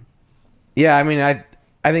 I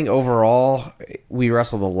think overall we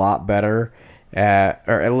wrestled a lot better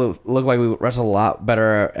it looked like we wrestled a lot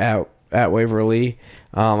better at Waverly.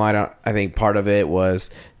 I think part of it was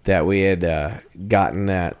that we had gotten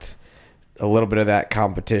that a little bit of that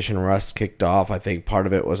competition rust kicked off. I think part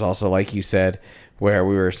of it was also, like you said, where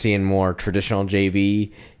we were seeing more traditional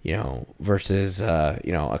JV, versus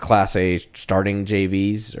a Class A starting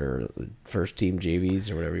JVs or first team JVs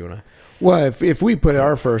or whatever you want to. Well, if we put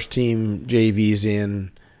our first team JVs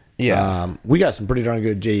in, we got some pretty darn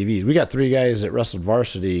good JVs. We got 3 guys that wrestled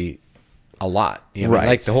varsity a lot, right?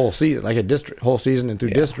 Like the whole season, like whole season and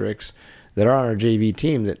through districts that are on our JV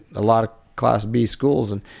team. That a lot of Class B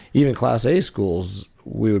schools and even Class A schools,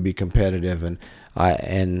 we would be competitive,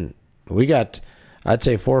 and we got, I'd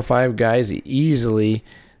say 4 or 5 guys easily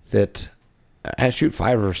that I shoot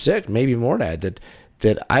 5 or 6, maybe more than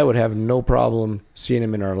that I would have no problem seeing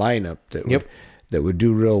them in our lineup that would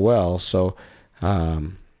do real well. So,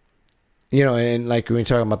 and like when we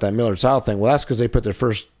talking about that Millard South thing, well, that's because they put their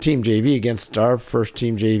first team JV against our first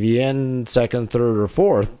team JV and second, third, or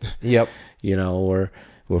fourth. Yep. Or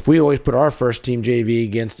if we always put our first team JV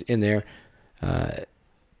against in there,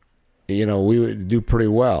 we would do pretty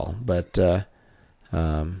well. But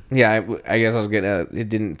I guess I was getting it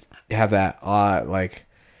didn't have that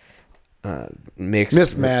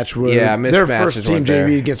mismatch where their first team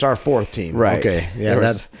JV against our fourth team. Right. Okay. Yeah,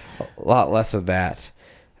 that's a lot less of that.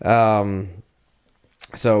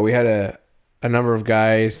 So we had a number of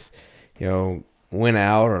guys, win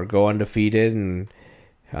out or go undefeated, and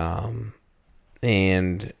I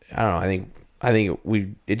don't know. I think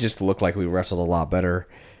it just looked like we wrestled a lot better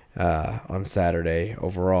on Saturday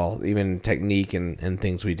overall, even technique and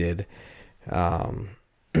things we did. So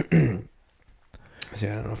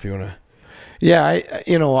I don't know if you want to. Yeah,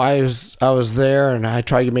 I was there, and I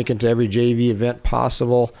tried to make it to every JV event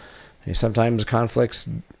possible. sometimes conflicts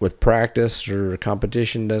with practice or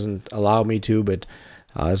competition doesn't allow me to, but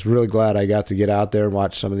I was really glad I got to get out there and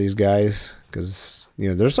watch some of these guys because,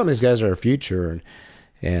 there's some of these guys that are future,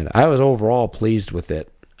 and I was overall pleased with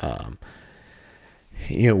it,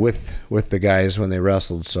 with the guys when they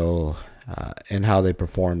wrestled, so, and how they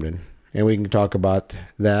performed. And we can talk about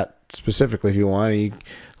that specifically if you want. I'll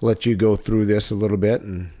let you go through this a little bit,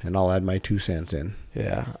 and I'll add my 2 cents in.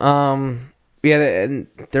 Yeah. And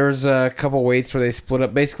there's a couple weights where they split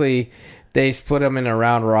up. Basically, they split them into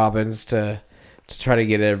round robins to try to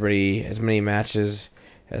get everybody as many matches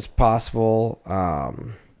as possible.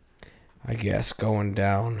 I guess going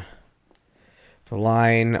down the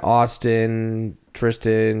line, Austin,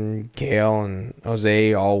 Tristan, Kale, and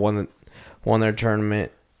Jose all won their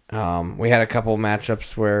tournament. We had a couple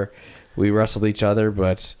matchups where we wrestled each other,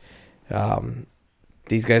 but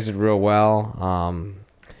these guys did real well.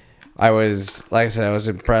 I was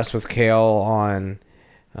impressed with Kale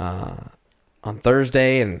on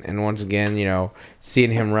Thursday, and once again,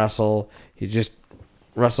 seeing him wrestle, he just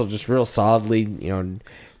wrestled just real solidly.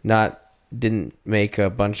 Didn't make a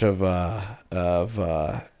bunch of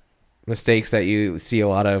mistakes that you see a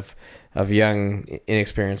lot of young,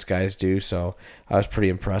 inexperienced guys do. So I was pretty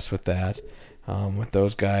impressed with that. With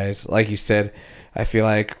those guys, like you said, I feel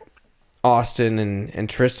like Austin and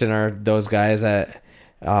Tristan are those guys that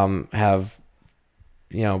have,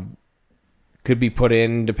 could be put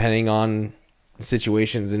in depending on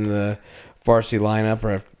situations in the varsity lineup,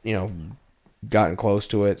 or have, gotten close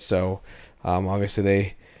to it. So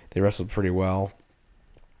obviously they wrestled pretty well.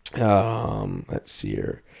 Let's see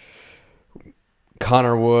here.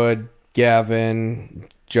 Connor Wood, Gavin,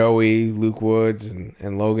 Joey, Luke Woods,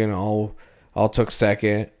 and Logan all took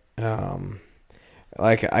second.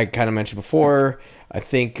 Like I kind of mentioned before, I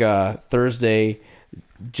think Thursday,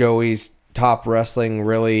 Joey's top wrestling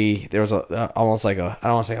really, there was almost like I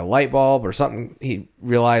don't want to say a light bulb or something. He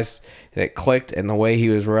realized that it clicked, and the way he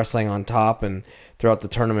was wrestling on top and throughout the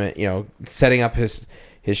tournament, setting up his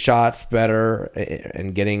shots better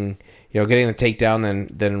and getting the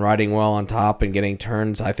takedown, then riding well on top and getting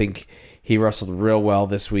turns. I think he wrestled real well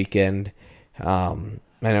this weekend. I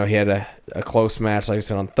know he had a close match, like I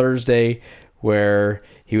said, on Thursday, where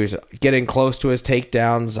he was getting close to his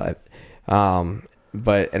takedowns,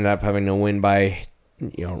 but ended up having to win by,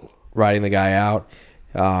 riding the guy out.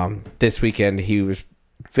 This weekend he was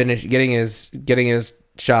getting his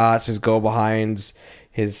shots, his go behinds,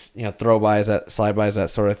 his throw bys, that slide bys,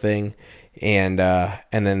 that sort of thing, and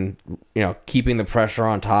then keeping the pressure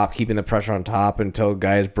on top until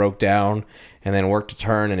guys broke down, and then worked to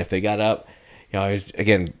turn, and if they got up, it was,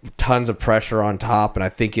 again, tons of pressure on top, and I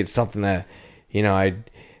think it's something that I'd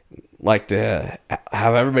like to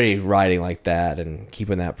have everybody riding like that and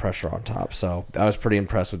keeping that pressure on top. So I was pretty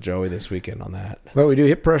impressed with Joey this weekend on that. Well, we do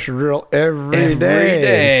hip pressure drill every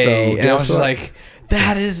day. So and I was just like,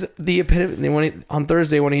 that is the epitome. On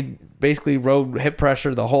Thursday, when he basically rode hip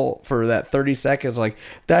pressure for that 30 seconds, like,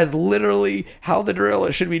 that is literally how the drill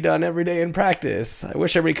should be done every day in practice. I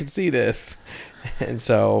wish everybody could see this. And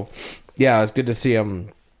so, yeah, it was good to see him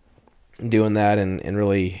doing that and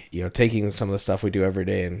really, taking some of the stuff we do every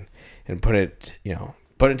day and put it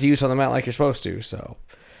to use on the mat like you're supposed to. So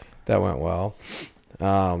that went well.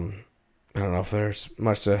 I don't know if there's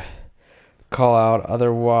much to call out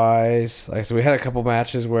otherwise. Like I said, we had a couple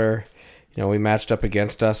matches where, we matched up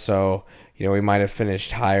against us, so, we might have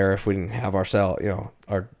finished higher if we didn't have our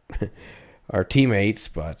teammates,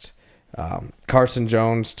 but Carson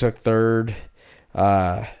Jones took third.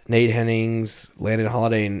 Nate Hennings, Landon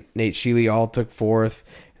Holiday, and Nate Sheely all took fourth,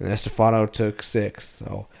 and Estefano took sixth.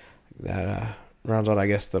 So that rounds out, I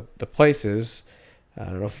guess, the places. I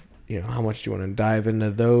don't know if how much do you want to dive into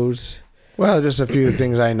those. Well, just a few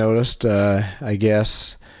things I noticed. I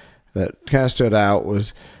guess that kind of stood out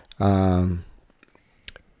was, Austin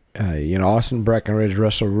Breckenridge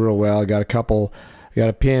wrestled real well. Got a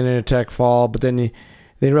pin and a tech fall, but then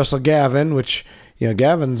he wrestled Gavin, which.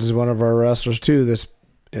 Gavin's one of our wrestlers too.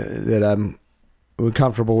 That I'm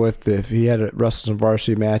comfortable with if he had wrestled some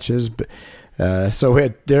varsity matches. But so we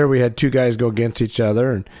had 2 guys go against each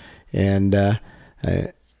other, and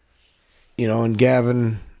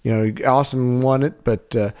Gavin, Austin won it,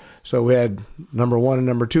 but so we had number 1 and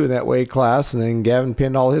number 2 in that weight class, and then Gavin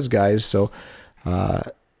pinned all his guys. So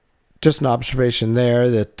just an observation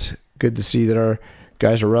there that good to see that our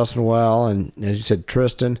guys are wrestling well, and as you said,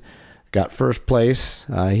 Tristan got first place.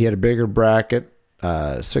 He had a bigger bracket,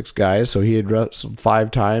 6 guys, so he had wrestled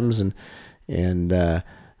 5 times and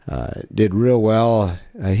did real well.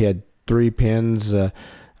 He had 3 pins and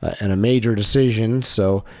a major decision.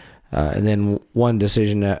 So, and then one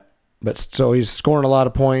decision but so he's scoring a lot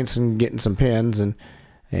of points and getting some pins, and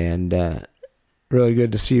really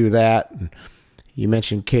good to see that. And you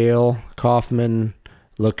mentioned Cale Kaufman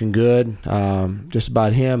looking good. Just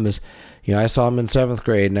about him is, I saw him in 7th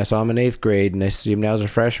grade and I saw him in 8th grade, and I see him now as a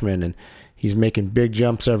freshman, and he's making big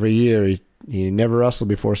jumps every year. He never wrestled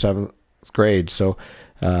before 7th grade, so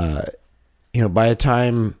by the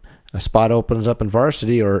time a spot opens up in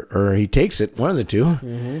varsity or he takes it, one of the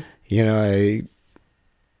two,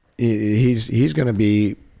 he's going to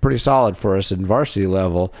be pretty solid for us in varsity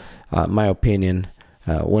level, in my opinion,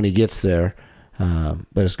 when he gets there. But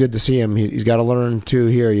it's good to see him. He's got to learn too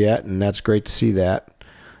here yet, and that's great to see that.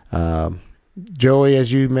 Joey,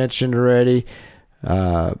 as you mentioned already,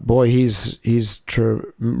 boy, he's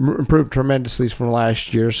improved tremendously from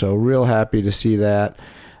last year, so real happy to see that,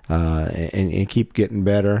 and keep getting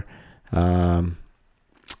better.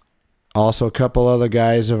 Also, a couple other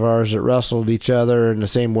guys of ours that wrestled each other in the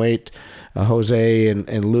same weight, Jose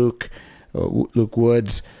and Luke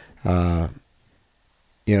Woods.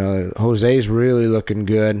 Jose's really looking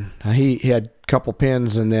good. He had a couple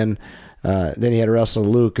pins, and then he had to wrestle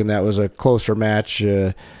Luke, and that was a closer match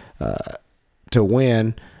to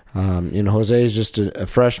win. Jose's just a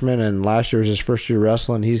freshman, and last year was his first year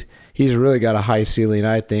wrestling. He's really got a high ceiling,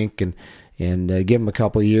 I think, and give him a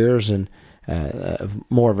couple years and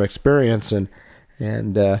more of experience, and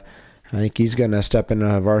I think he's going to step in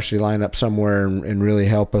a varsity lineup somewhere and really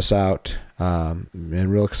help us out. And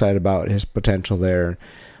real excited about his potential there,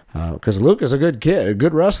 because Luke is a good kid, a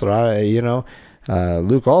good wrestler.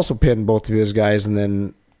 Luke also pinned both of his guys and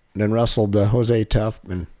then wrestled Jose tough,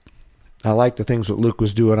 and I like the things that Luke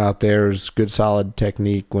was doing out there. It was good, solid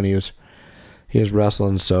technique when he was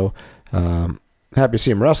wrestling. So happy to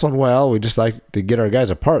see him wrestling well. We just like to get our guys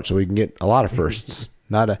apart so we can get a lot of firsts.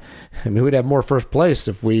 We'd have more first place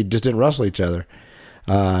if we just didn't wrestle each other.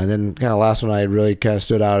 And then kind of last one I really kind of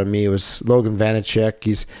stood out to me was Logan Vanacek.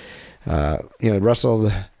 He's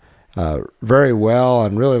wrestled very well,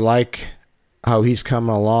 and really like how he's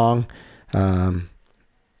coming along.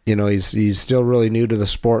 He's still really new to the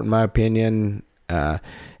sport, in my opinion,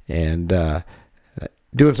 and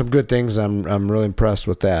doing some good things. I'm really impressed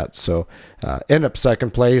with that. So end up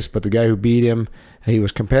 2nd place, but the guy who beat him, he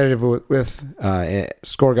was competitive with.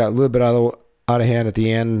 Score got a little bit out of hand at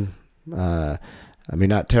the end.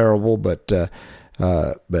 Not terrible, but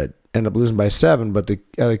end up losing by 7. But the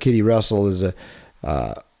other kid he wrestled is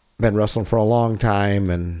been wrestling for a long time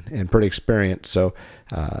and pretty experienced. So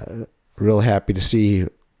real happy to see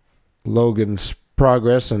Logan's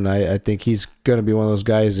progress, and I think he's going to be one of those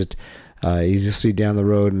guys that you just see down the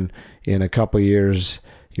road, and in a couple of years,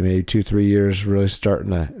 maybe 2-3 years, really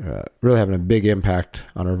starting to really having a big impact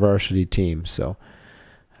on our varsity team. So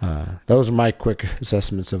those are my quick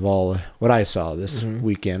assessments of all what I saw this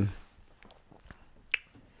weekend.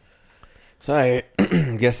 So I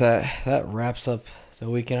guess that wraps up the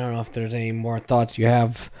weekend. I don't know if there's any more thoughts you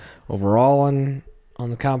have overall on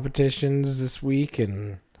the competitions this week,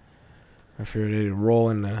 and if you're ready to roll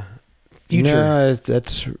in the future. No,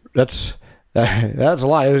 that's a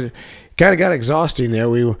lot. It kind of got exhausting there.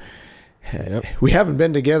 We haven't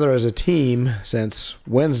been together as a team since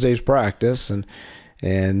Wednesday's practice, and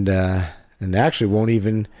actually won't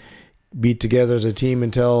even be together as a team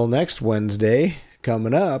until next Wednesday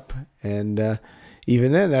coming up, and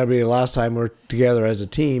even then that'll be the last time we're together as a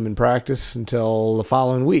team in practice until the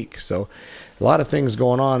following week. So a lot of things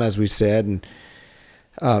going on, as we said, and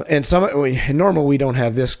normally we don't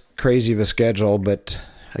have this crazy of a schedule, but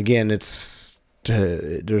again, there's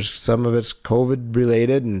some of it's COVID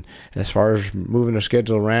related, and as far as moving the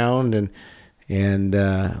schedule around, and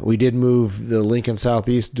we did move the Lincoln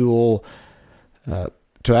Southeast duel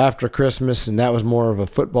to after Christmas, and that was more of a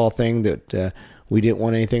football thing that we didn't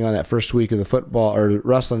want anything on that first week of the football or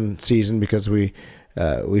wrestling season, because we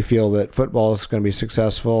feel that football is going to be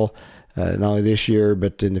successful not only this year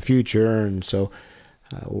but in the future, and so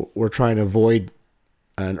we're trying to avoid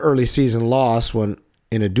an early season loss when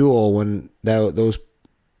in a duel, when those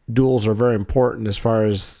duels are very important as far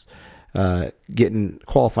as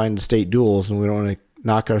qualifying to state duels, and we don't want to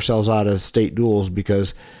knock ourselves out of state duels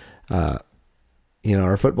because our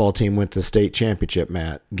football team went to the state championship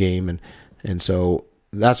game, and so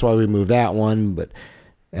that's why we moved that one.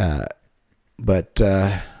 But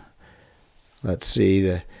let's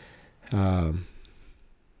see,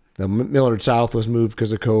 the Millard South was moved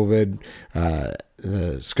because of COVID.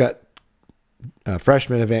 The Scott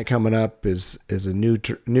freshman event coming up is a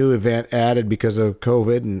new event added because of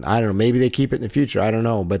COVID, and I don't know, maybe they keep it in the future. I don't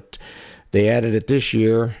know, but they added it this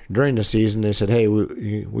year during the season. They said, "Hey,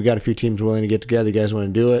 we got a few teams willing to get together. You guys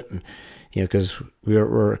want to do it?" because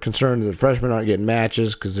we're concerned that freshmen aren't getting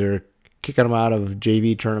matches because they're kicking them out of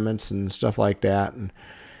JV tournaments and stuff like that,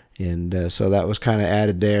 and so that was kind of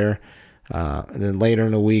added there. And then later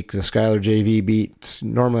in the week, the Schuyler JV beats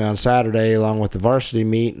normally on Saturday along with the varsity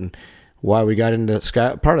meet. And why we got into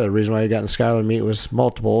part of the reason why we got into Schuyler meet was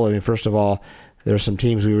multiple. I mean, first of all, there's some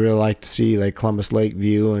teams we really like to see, like Columbus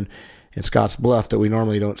Lakeview and Scotts Bluff, that we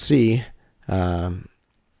normally don't see.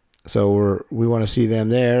 So we want to see them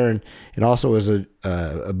there, and also as a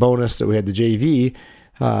bonus that we had the JV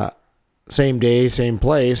same day, same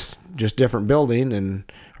place, just different building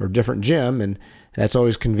or different gym, and that's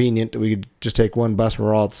always convenient that we could just take one bus and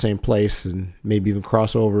we're all at the same place, and maybe even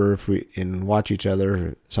cross over and watch each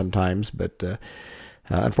other sometimes. But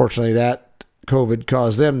unfortunately, that COVID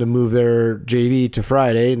caused them to move their JV to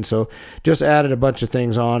Friday, and so just added a bunch of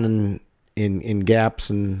things on in gaps,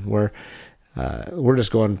 and we're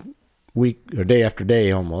just going week or day after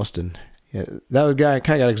day almost, and that was kind of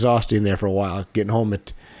got exhausting there for a while. Getting home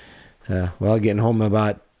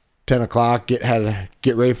about 10 o'clock, had to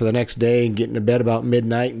get ready for the next day, and getting to bed about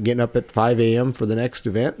midnight, and getting up at 5 a.m. for the next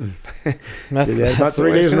event. And that's about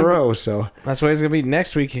 3 days in a row. So that's what it's going to be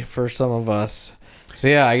next week for some of us. So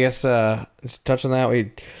yeah, I guess just touch on that.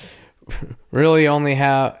 We really only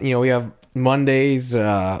have, we have Mondays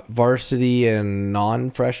varsity and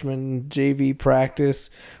non-freshman JV practice.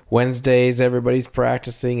 Wednesdays everybody's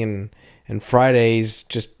practicing, and Fridays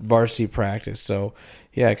just varsity practice. So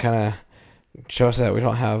yeah, it kind of shows that we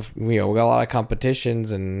don't have, we got a lot of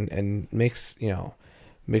competitions and mixed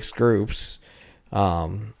groups.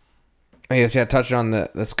 I guess touching on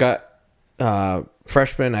the Scott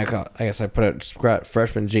freshman. I guess I put it Scott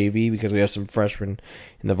freshman JV because we have some freshmen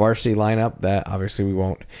in the varsity lineup that obviously we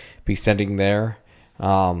won't be sending there.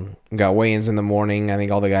 We got weigh-ins in the morning. I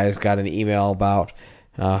think all the guys got an email about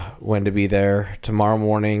when to be there tomorrow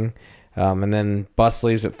morning. And then bus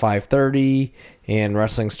leaves at 5:30, and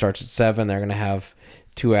wrestling starts at 7. They're going to have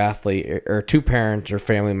two parents or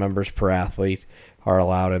family members per athlete are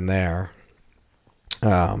allowed in there.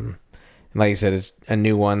 And like you said, it's a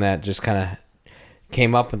new one that just kind of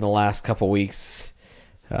came up in the last couple weeks.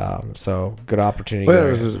 So good opportunity.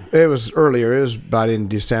 Well, it was earlier. It was about in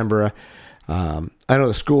December. I know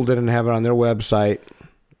the school didn't have it on their website,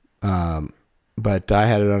 but I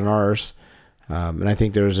had it on ours. And I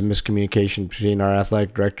think there was a miscommunication between our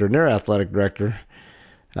athletic director and their athletic director,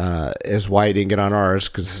 as why he didn't get on ours,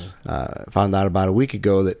 because I found out about a week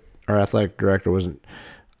ago that our athletic director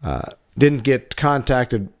didn't get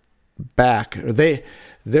contacted back. Or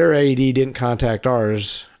their AD didn't contact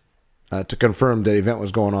ours to confirm the event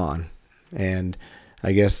was going on, and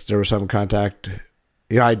I guess there was some contact.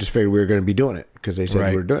 I just figured we were going to be doing it because they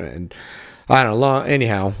said we were doing it, and I don't know.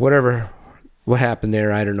 Anyhow, what happened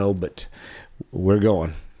there, I don't know, but we're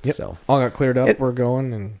going. Yep. So all got cleared up. We're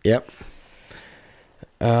going. And yep.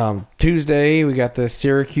 Tuesday we got the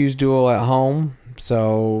Syracuse duel at home.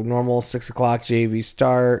 So normal 6 o'clock JV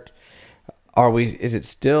start. Is it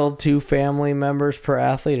still 2 family members per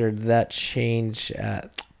athlete, or did that change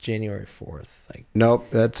at January 4th? Nope,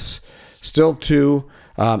 that's still 2.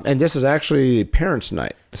 And this is actually parents'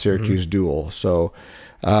 night, the Syracuse duel. So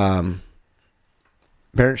parents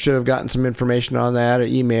should have gotten some information on that, or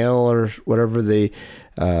email, or whatever the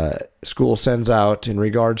school sends out in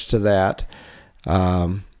regards to that.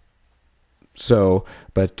 JV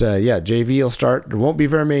will start. There won't be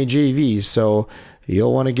very many JVs, so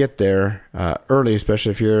you'll want to get there early,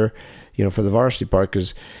 especially if you're, for the varsity part,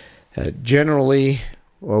 because generally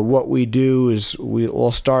what we do is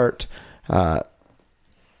we'll start, right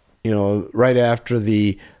after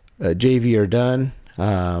the JV are done.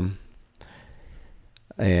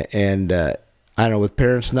 And I know with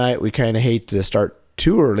parents' night, we kind of hate to start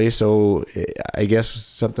too early, so I guess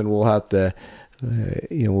something we'll have to,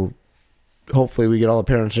 hopefully we get all the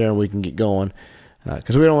parents there and we can get going,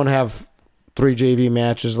 because we don't want to have 3 JV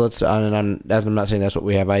matches. I'm not saying that's what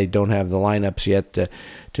we have. I don't have the lineups yet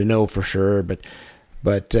to know for sure, but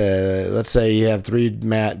let's say you have 3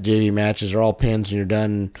 JV matches, they're all pins, and you're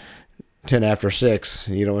done 10 after 6.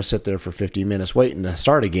 You don't want to sit there for 50 minutes waiting to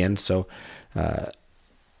start again. So, I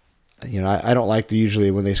don't like to usually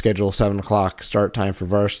when they schedule 7 o'clock start time for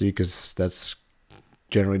varsity, because that's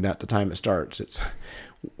generally not the time it starts.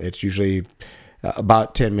 It's usually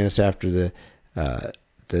about 10 minutes after the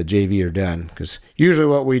JV are done, because usually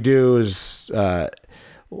what we do is,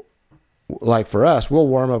 like for us, we'll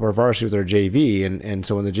warm up our varsity with our JV, and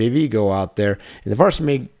so when the JV go out there, and the varsity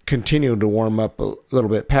may continue to warm up a little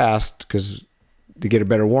bit past, because to get a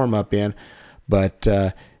better warm up in, but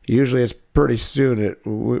usually it's pretty soon.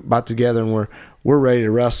 We're about together, and we're ready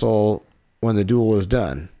to wrestle when the duel is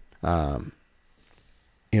done. the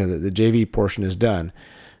JV portion is done.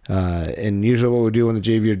 And usually what we do when the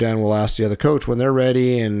JV are done, we'll ask the other coach when they're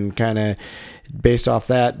ready and kind of based off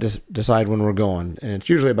that decide when we're going. And it's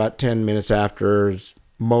usually about 10 minutes after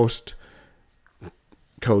most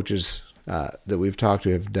coaches that we've talked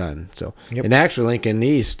to have done. So, Yep. And actually Lincoln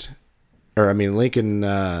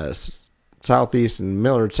Southeast and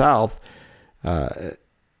Millard South, even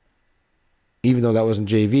though that wasn't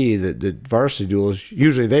JV, the varsity duels,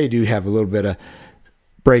 usually they do have a little bit of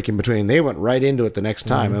break in between. They went right into it the next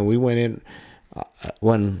time, and we went in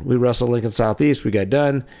when we wrestled Lincoln Southeast. We got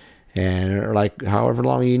done, and like however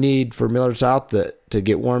long you need for Millard South to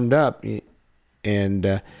get warmed up,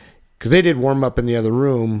 and because they did warm up in the other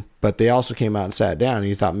room, but they also came out and sat down. And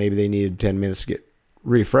you thought maybe they needed 10 minutes to get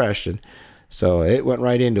refreshed, and so it went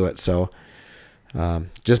right into it. So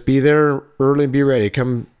just be there early and be ready.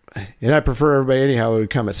 Come, and I prefer everybody anyhow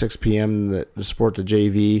would come at 6 p.m. to support the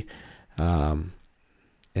JV.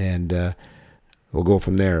 And we'll go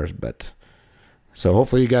from there. But so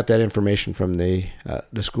hopefully you got that information from the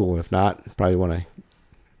school, and if not, probably want to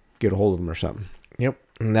get a hold of them or something. Yep.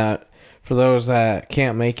 And that for those that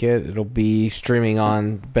can't make it, it'll be streaming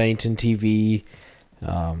on Bennington TV,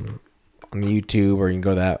 on YouTube, or you can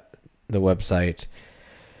go to the website.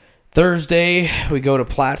 Thursday, we go to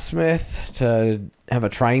Plattsmouth to have a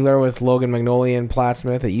triangular with Logan Magnolia and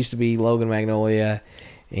Plattsmouth. It used to be Logan Magnolia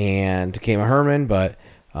and Takema Herman, but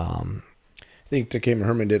I think Takema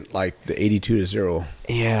Herman didn't like the 82-0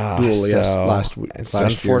 duel last week. It's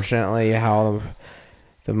unfortunately how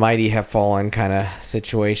the mighty have fallen kind of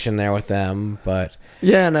situation there with them, but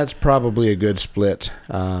yeah, and that's probably a good split.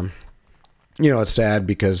 It's sad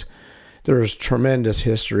because there's tremendous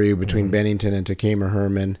history between Bennington and Takema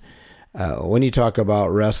Herman. When you talk about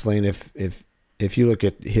wrestling, if you look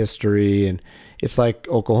at history, and it's like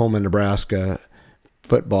Oklahoma and Nebraska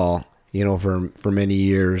football, for many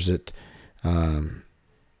years. I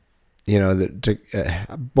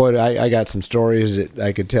got some stories that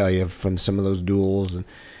I could tell you from some of those duels, and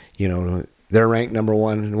they're ranked number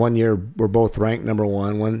one. One year we're both ranked number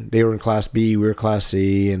one. When they were in Class B, we were Class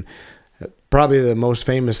C, and probably the most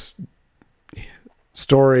famous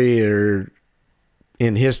story or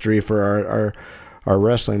in history for our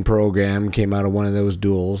wrestling program came out of one of those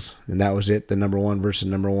duels, and that was it, the number one versus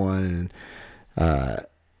number one. And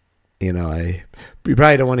you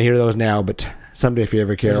probably don't want to hear those now, but someday if you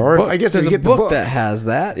ever care, I guess there's a book that has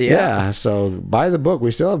that. Yeah, so buy the book. We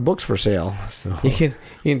still have books for sale. So you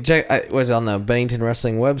can check. Was it on the Bennington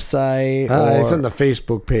Wrestling website? It's on the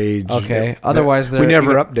Facebook page. Okay. Otherwise, we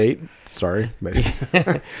never update. Sorry, but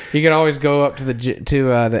you can always go up to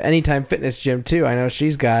the Anytime Fitness Gym too. I know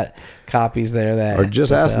she's got copies there. That or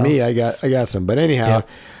just ask me. I got some. But anyhow, a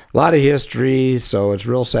lot of history. So it's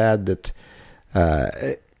real sad that.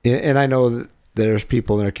 And I know that there's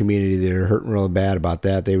people in our community that are hurting real bad about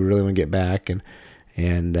that. They really want to get back, and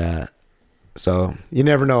so you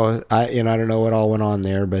never know. I don't know what all went on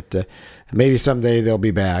there, but maybe someday they'll be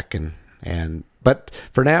back. But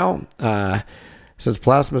for now, since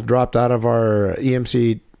Plattsmouth dropped out of our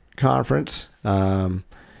EMC conference,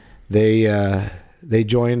 they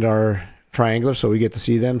joined our triangular, so we get to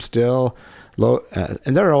see them still.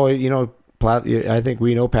 And they're always, I think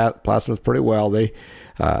we know Plattsmouth pretty well.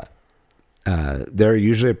 They're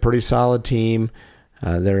usually a pretty solid team.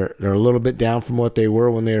 They're a little bit down from what they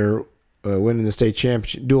were when they were winning the state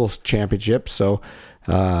dual championship. So,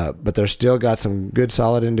 but they're still got some good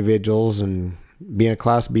solid individuals, and being a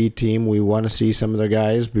Class B team, we want to see some of their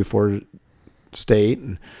guys before state.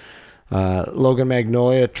 And Logan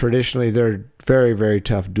Magnolia, traditionally, they're a very, very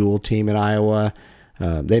tough dual team in Iowa.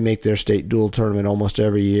 They make their state dual tournament almost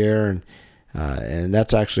every year, and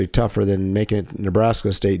that's actually tougher than making it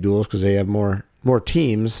Nebraska state duels because they have more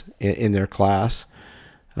teams in their class,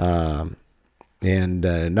 and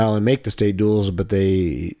not only make the state duels, but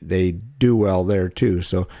they do well there too.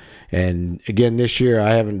 So, and again this year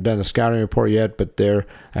I haven't done a scouting report yet, but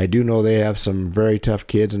I do know they have some very tough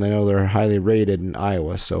kids, and I know they're highly rated in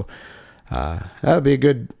Iowa. So that'll be a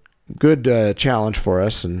good challenge for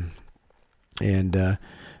us, and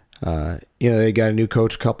they got a new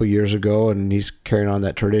coach a couple years ago, and he's carrying on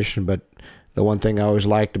that tradition. But the one thing I always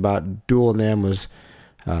liked about dueling them was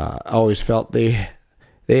I always felt they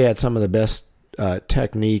had some of the best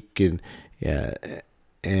technique and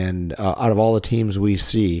out of all the teams we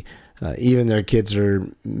see. Even their kids are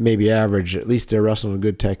maybe average. At least they're wrestling with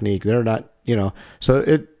good technique. They're not, So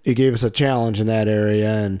it gave us a challenge in that area,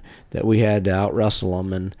 and that we had to out wrestle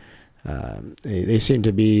them. And they seem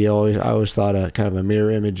to be I always thought a kind of a mirror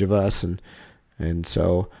image of us, and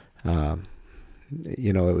so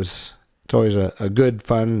it was it's always a good,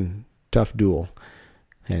 fun, tough duel.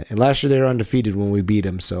 And last year they were undefeated when we beat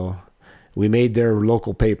them, so we made their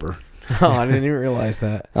local paper. Oh, I didn't even realize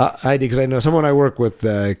that. I did, because I know someone I work with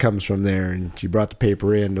comes from there, and she brought the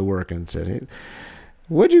paper in to work and said, "Hey,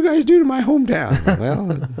 what'd you guys do to my hometown?"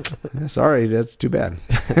 Well, sorry, that's too bad.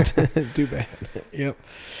 Too bad. Yep.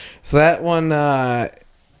 So that one,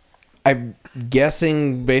 I'm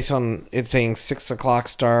guessing based on it saying 6:00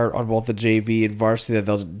 start on both the JV and varsity that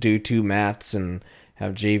they'll do 2 mats and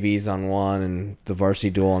have JVs on one and the varsity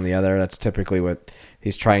duel on the other. That's typically what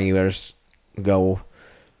these triangulars go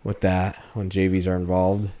with that when JVs are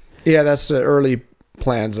involved. Yeah, that's the early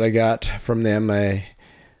plans that I got from them. I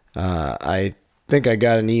think I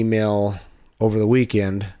got an email over the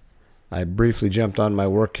weekend. I briefly jumped on my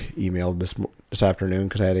work email this afternoon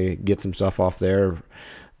because I had to get some stuff off there,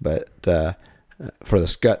 but for the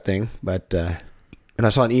SCUT thing. But and I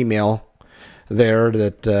saw an email there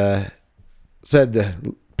that said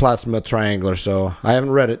the Plattsmouth Triangular. So I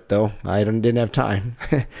haven't read it though. I didn't have time.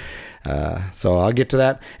 So I'll get to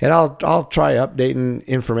that, and I'll try updating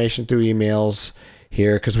information through emails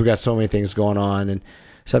here because we got so many things going on, and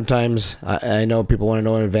sometimes I know people want to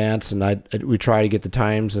know in advance, and we try to get the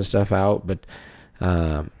times and stuff out, but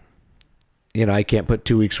I can't put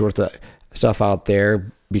 2 weeks worth of stuff out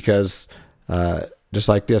there because just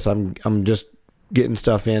like this, I'm just getting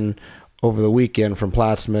stuff in over the weekend from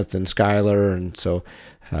Plattsmouth and Schuyler, and so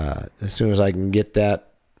as soon as I can get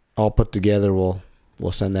that all put together, we'll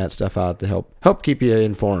send that stuff out to help keep you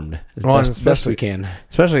informed as best we can.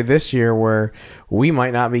 Especially this year where we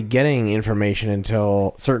might not be getting information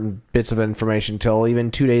until certain bits of information until even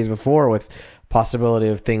 2 days before, with possibility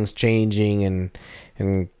of things changing and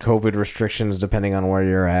COVID restrictions depending on where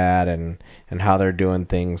you're at and how they're doing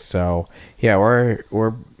things. So yeah,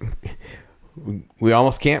 we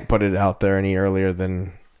almost can't put it out there any earlier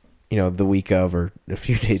than the week of or a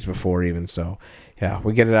few days before even. So yeah,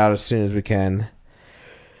 we get it out as soon as we can.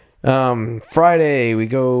 Friday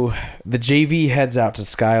the JV heads out to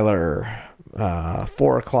Schuyler,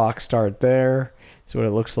 4:00 start there is what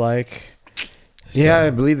it looks like. Yeah,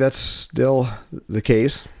 I believe that's still the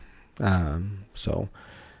case. Not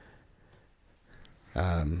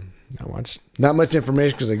much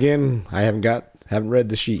information because again, I haven't read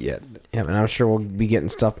the sheet yet. Yeah, and I'm sure we'll be getting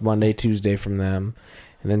stuff Monday, Tuesday from them,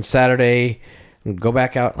 and then Saturday, go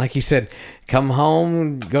back out like you said, come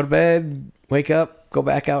home, go to bed, wake up, go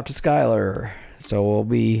back out to Schuyler. So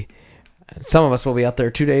some of us will be out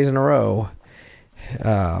there 2 days in a row.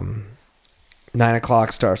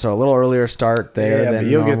 9:00 start, so a little earlier start there. Yeah, than but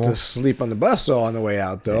you'll normal. get to sleep on the bus on the way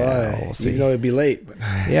out, though. Yeah, we'll see. Even though it'd be late. But.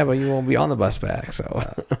 Yeah, but you won't be on the bus back. So,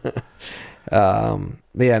 but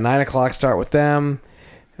yeah, 9:00 start with them.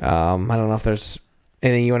 I don't know if there's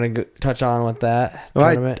anything you want to touch on with that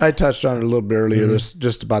tournament. I touched on it a little bit earlier. This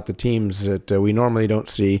just about the teams that we normally don't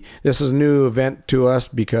see. This is a new event to us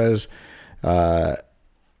because when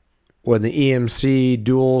the EMC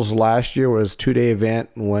duels last year was a 2-day event,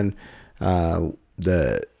 when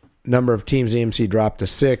the number of teams EMC dropped to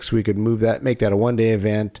 6, we could make that a 1-day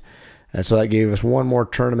event, and so that gave us one more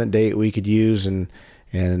tournament date we could use. And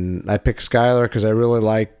I picked Schuyler because I really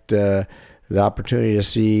liked the opportunity to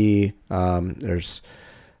see. There's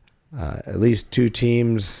at least 2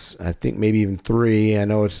 teams, I think maybe even 3. I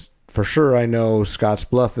know it's for sure. I know Scotts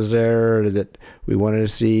Bluff is there that we wanted to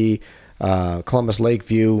see. Columbus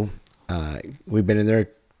Lakeview. We've been in their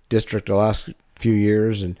district the last few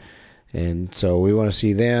years, and so we want to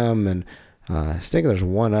see them. And I think there's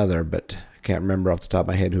one other, but I can't remember off the top of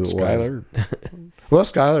my head who it Schuyler. was. Well,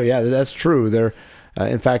 Schuyler, yeah, that's true. They're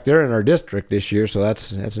in fact they're in our district this year, so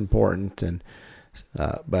that's important. And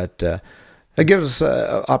but it gives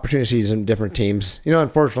us opportunity to see some different teams.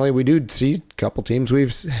 Unfortunately, we do see a couple teams.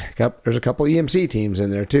 There's a couple EMC teams in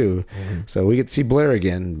there too, so we get to see Blair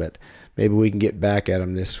again, but. Maybe we can get back at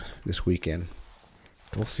them this weekend.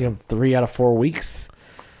 We'll see them 3 out of 4 weeks.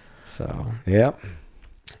 So yep.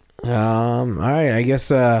 All right. I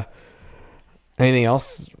guess anything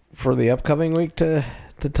else for the upcoming week to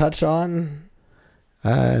touch on?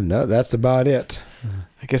 No, that's about it.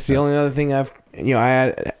 I guess the only other thing I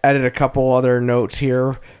added a couple other notes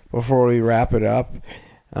here before we wrap it up.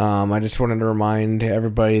 I just wanted to remind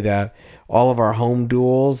everybody that all of our home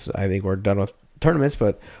duels, I think we're done with tournaments,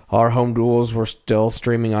 but all our home duels we're still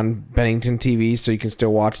streaming on Bennington TV, so you can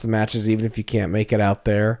still watch the matches even if you can't make it out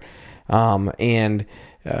there. And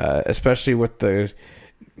especially with the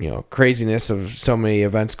craziness of so many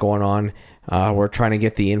events going on, we're trying to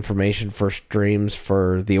get the information for streams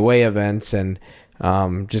for the away events, and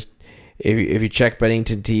just if you check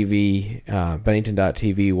Bennington TV,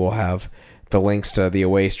 Bennington.tv will have the links to the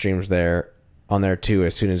away streams there on there too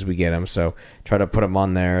as soon as we get them. So try to put them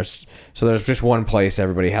on there. So there's just one place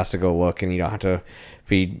everybody has to go look, and you don't have to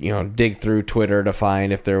be dig through Twitter to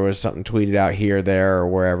find if there was something tweeted out here, there, or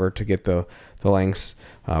wherever to get the links.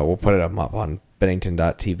 We'll put it up on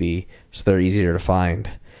Bennington.tv, so they're easier to find.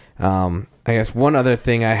 I guess one other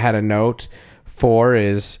thing I had a note for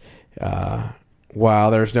is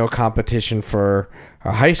while there's no competition for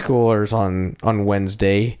our high schoolers on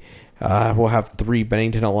Wednesday, we'll have 3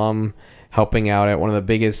 Bennington alum helping out at one of the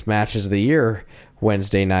biggest matches of the year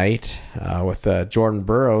Wednesday night with Jordan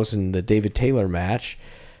Burroughs and the David Taylor match.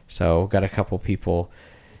 So got a couple people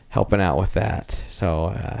helping out with that.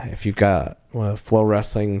 So if you've got a Flow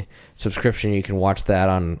Wrestling subscription, you can watch that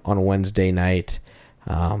on Wednesday night.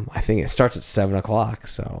 I think it starts at 7 o'clock,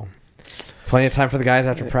 so plenty of time for the guys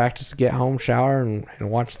after practice to get home, shower, and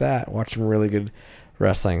watch that. Watch some really good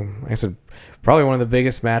wrestling. Like I said, probably one of the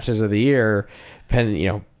biggest matches of the year,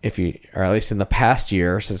 if you, or at least in the past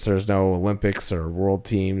year, since there's no Olympics or world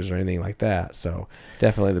teams or anything like that. So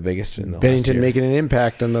definitely the biggest in the Bennington making an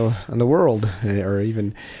impact on the world, or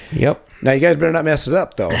even. Yep. Now you guys better not mess it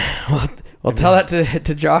up, though. Well, tell that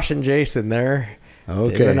to Josh and Jason there.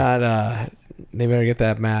 Okay. They better not. They better get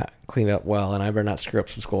that mat cleaned up well, and I better not screw up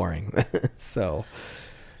some scoring. So,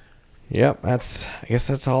 yep, I guess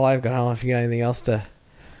that's all I've got. I don't know if you got anything else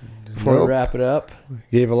before we wrap it up.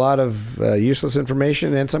 Gave a lot of useless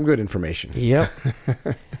information and some good information. Yep.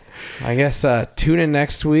 I guess tune in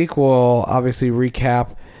next week. We'll obviously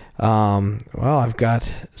recap. I've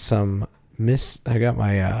got I got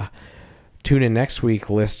my tune in next week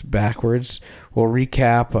list backwards. We'll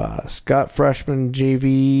recap Scott Freshman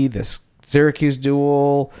JV, the Syracuse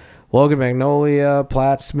duel, Logan Magnolia,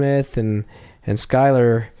 Platt Smith, and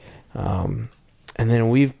Skyler. And then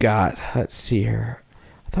we've got, let's see here.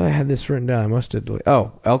 I thought I had this written down. I must have deleted.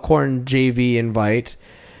 Elkhorn JV invite.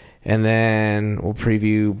 And then we'll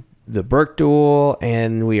preview the Burke duel,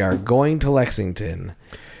 and we are going to Lexington.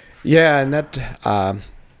 Yeah, and that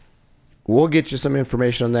we'll get you some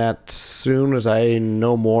information on that soon as I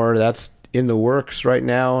know more. That's in the works right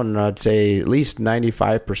now, and I'd say at least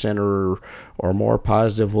 95% or more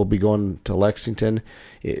positive we'll be going to Lexington,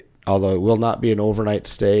 although it will not be an overnight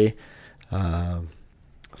stay.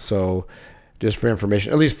 So just for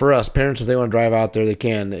information, at least for us, parents, if they want to drive out there, they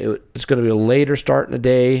can. It's going to be a later start in the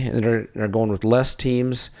day, and they're going with less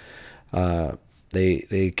teams.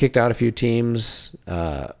 They kicked out a few teams,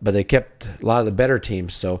 but they kept a lot of the better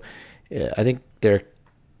teams. So I think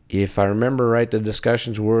if I remember right, the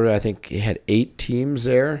discussions were, I think it had 8 teams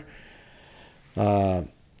there. So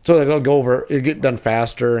they'll go over, it'll get done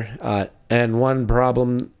faster. And one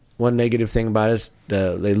negative thing about it is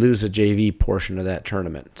they lose the JV portion of that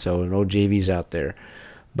tournament. So no JVs out there.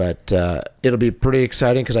 But it'll be pretty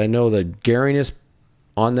exciting because I know that Gering is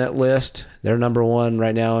on that list. They're number 1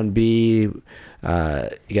 right now in B. You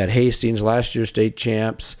got Hastings, last year's state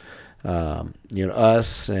champs.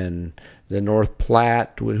 Us and the North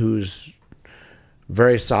Platte, who's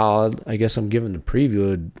very solid. I guess I'm giving the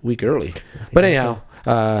preview a week early. But anyhow,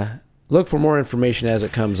 look for more information as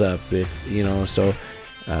it comes up. So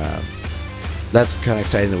that's kind of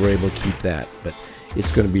exciting that we're able to keep that. But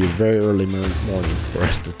it's going to be a very early morning for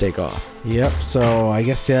us to take off. Yep. So I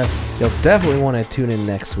guess you'll definitely want to tune in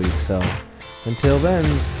next week. So until then,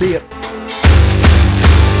 see ya.